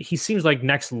he seems like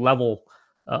next level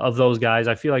of those guys.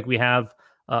 I feel like we have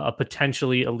a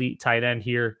potentially elite tight end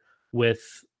here with,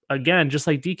 again, just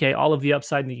like DK, all of the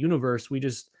upside in the universe.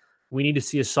 We need to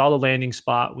see a solid landing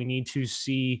spot. We need to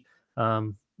see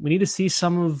some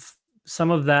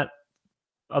of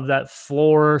that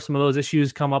floor, some of those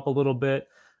issues come up a little bit.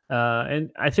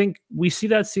 And I think we see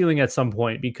that ceiling at some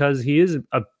point because he is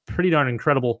a pretty darn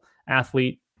incredible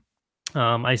athlete.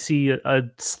 I see a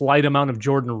slight amount of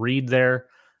Jordan Reed there.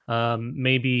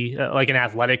 Maybe like an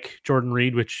athletic Jordan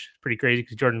Reed, which is pretty crazy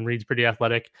because Jordan Reed's pretty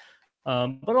athletic.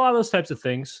 But a lot of those types of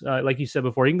things, like you said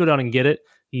before, he can go down and get it.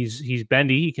 He's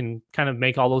bendy. He can kind of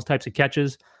make all those types of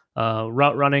catches.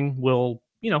 Route running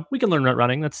we can learn route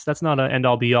running. That's not an end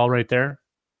all be all right there.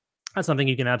 That's something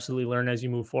you can absolutely learn as you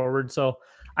move forward. So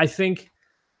I think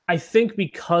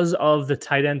because of the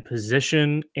tight end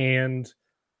position and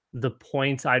the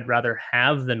points I'd rather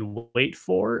have than wait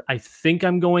for, I think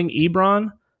I'm going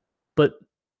Ebron, but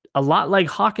a lot like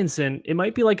Hawkinson, it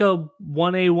might be like a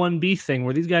 1A, 1B thing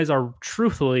where these guys are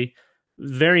truthfully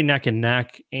very neck and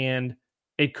neck, and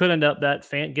it could end up that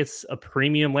Fant gets a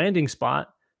premium landing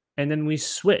spot, and then we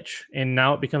switch, and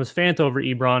now it becomes Fant over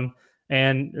Ebron,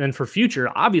 and then for future,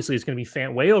 obviously it's going to be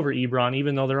Fant way over Ebron,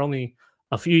 even though they're only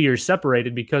a few years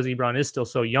separated because Ebron is still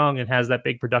so young and has that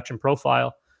big production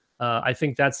profile. I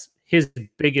think that's his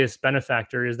biggest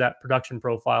benefactor is that production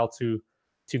profile to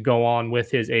go on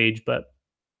with his age, but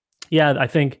yeah, I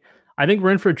think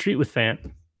we're in for a treat with Fant.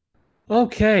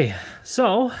 Okay,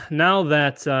 so now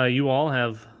that you all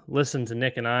have listened to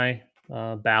Nick and I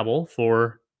babble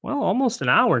for almost an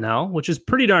hour now, which is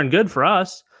pretty darn good for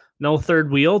us. No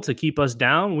third wheel to keep us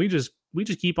down. We just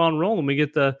keep on rolling. We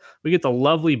get the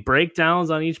lovely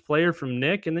breakdowns on each player from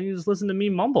Nick, and then you just listen to me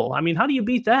mumble. I mean, how do you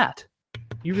beat that?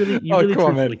 You really come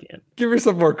on, man. Can. Give her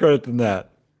some more credit than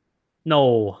that.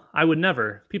 No, I would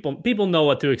never. People know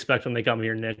what to expect when they come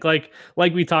here, Nick. Like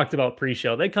we talked about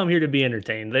pre-show, they come here to be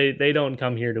entertained. They don't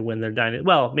come here to win their dynasty.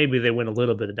 Well, maybe they win a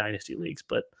little bit of dynasty leagues,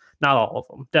 but not all of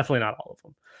them. Definitely not all of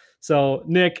them. So,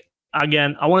 Nick,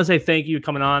 again, I want to say thank you for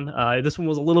coming on. This one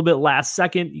was a little bit last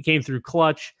second. You came through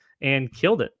clutch and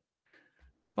killed it.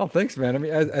 Oh, thanks, man. I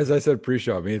mean, as I said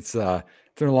pre-show, I mean, it's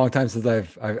been a long time since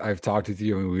I've talked with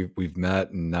you. I mean, we've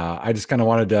met, and I just kind of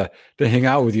wanted to hang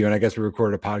out with you. And I guess we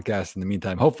recorded a podcast in the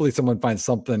meantime. Hopefully, someone finds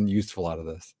something useful out of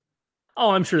this.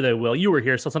 Oh, I'm sure they will. You were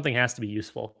here, so something has to be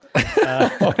useful.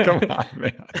 Oh, come on,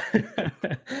 man.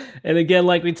 And again,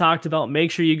 like we talked about,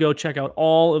 make sure you go check out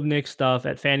all of Nick's stuff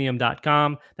at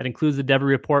fanium.com. That includes the Devy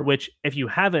Report, which if you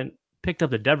haven't picked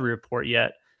up the Devy Report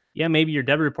yet, yeah, maybe your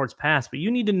Devy Report's passed, but you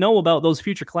need to know about those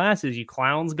future classes, you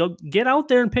clowns. Go get out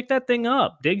there and pick that thing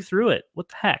up. Dig through it. What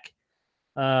the heck?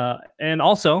 And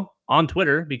also on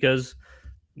Twitter, because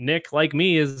Nick, like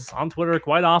me, is on Twitter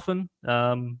quite often,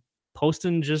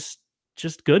 posting just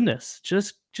goodness,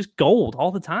 just gold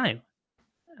all the time.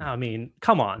 I mean,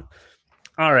 come on.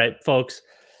 All right, folks,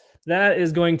 that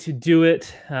is going to do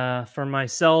it for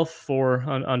myself, for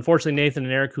unfortunately Nathan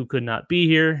and Eric, who could not be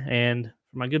here, and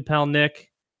for my good pal Nick.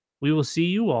 We will see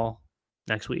you all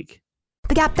next week.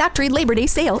 The Gap Factory Labor Day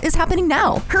sale is happening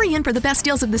now. Hurry in for the best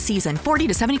deals of the season, 40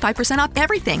 to 75% off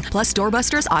everything, plus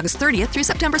doorbusters August 30th through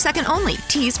September 2nd only.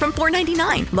 Tees from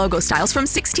 $4.99, logo styles from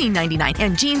 $16.99,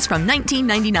 and jeans from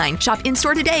 $19.99. Shop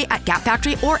in-store today at Gap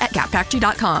Factory or at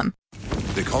gapfactory.com.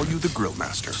 They call you the Grill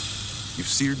Master. You've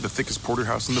seared the thickest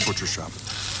porterhouse in the butcher shop.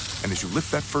 And as you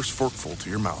lift that first forkful to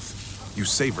your mouth, you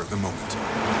savor the moment.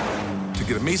 To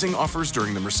get amazing offers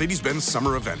during the Mercedes-Benz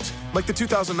summer event, like the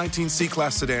 2019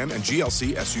 C-Class sedan and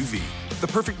GLC SUV, the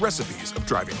perfect recipes of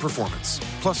driving performance.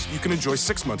 Plus, you can enjoy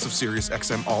 6 months of Sirius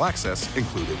XM All Access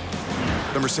included.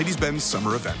 The Mercedes-Benz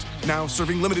summer event, now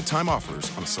serving limited time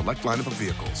offers on a select lineup of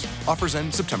vehicles. Offers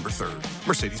end September 3rd.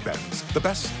 Mercedes-Benz, the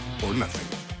best or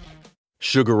nothing.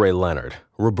 Sugar Ray Leonard,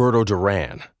 Roberto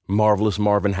Duran, Marvelous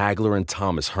Marvin Hagler, and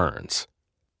Thomas Hearns.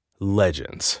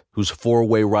 Legends, whose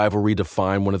four-way rivalry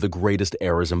defined one of the greatest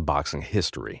eras in boxing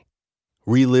history.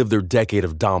 Relive their decade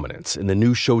of dominance in the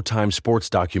new Showtime sports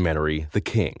documentary, The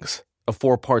Kings, a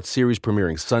 4-part series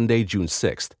premiering Sunday, June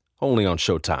 6th, only on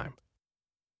Showtime.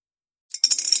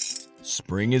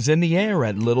 Spring is in the air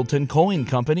at Littleton Coin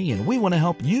Company, and we want to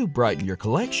help you brighten your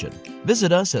collection.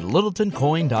 Visit us at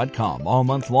littletoncoin.com all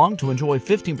month long to enjoy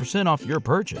 15% off your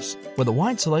purchase. With a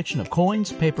wide selection of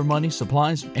coins, paper money,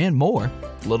 supplies, and more,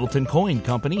 Littleton Coin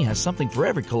Company has something for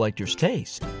every collector's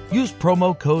taste. Use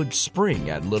promo code SPRING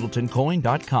at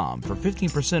littletoncoin.com for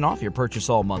 15% off your purchase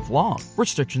all month long.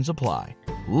 Restrictions apply.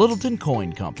 Littleton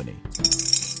Coin Company.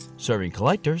 Serving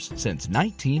collectors since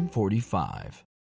 1945.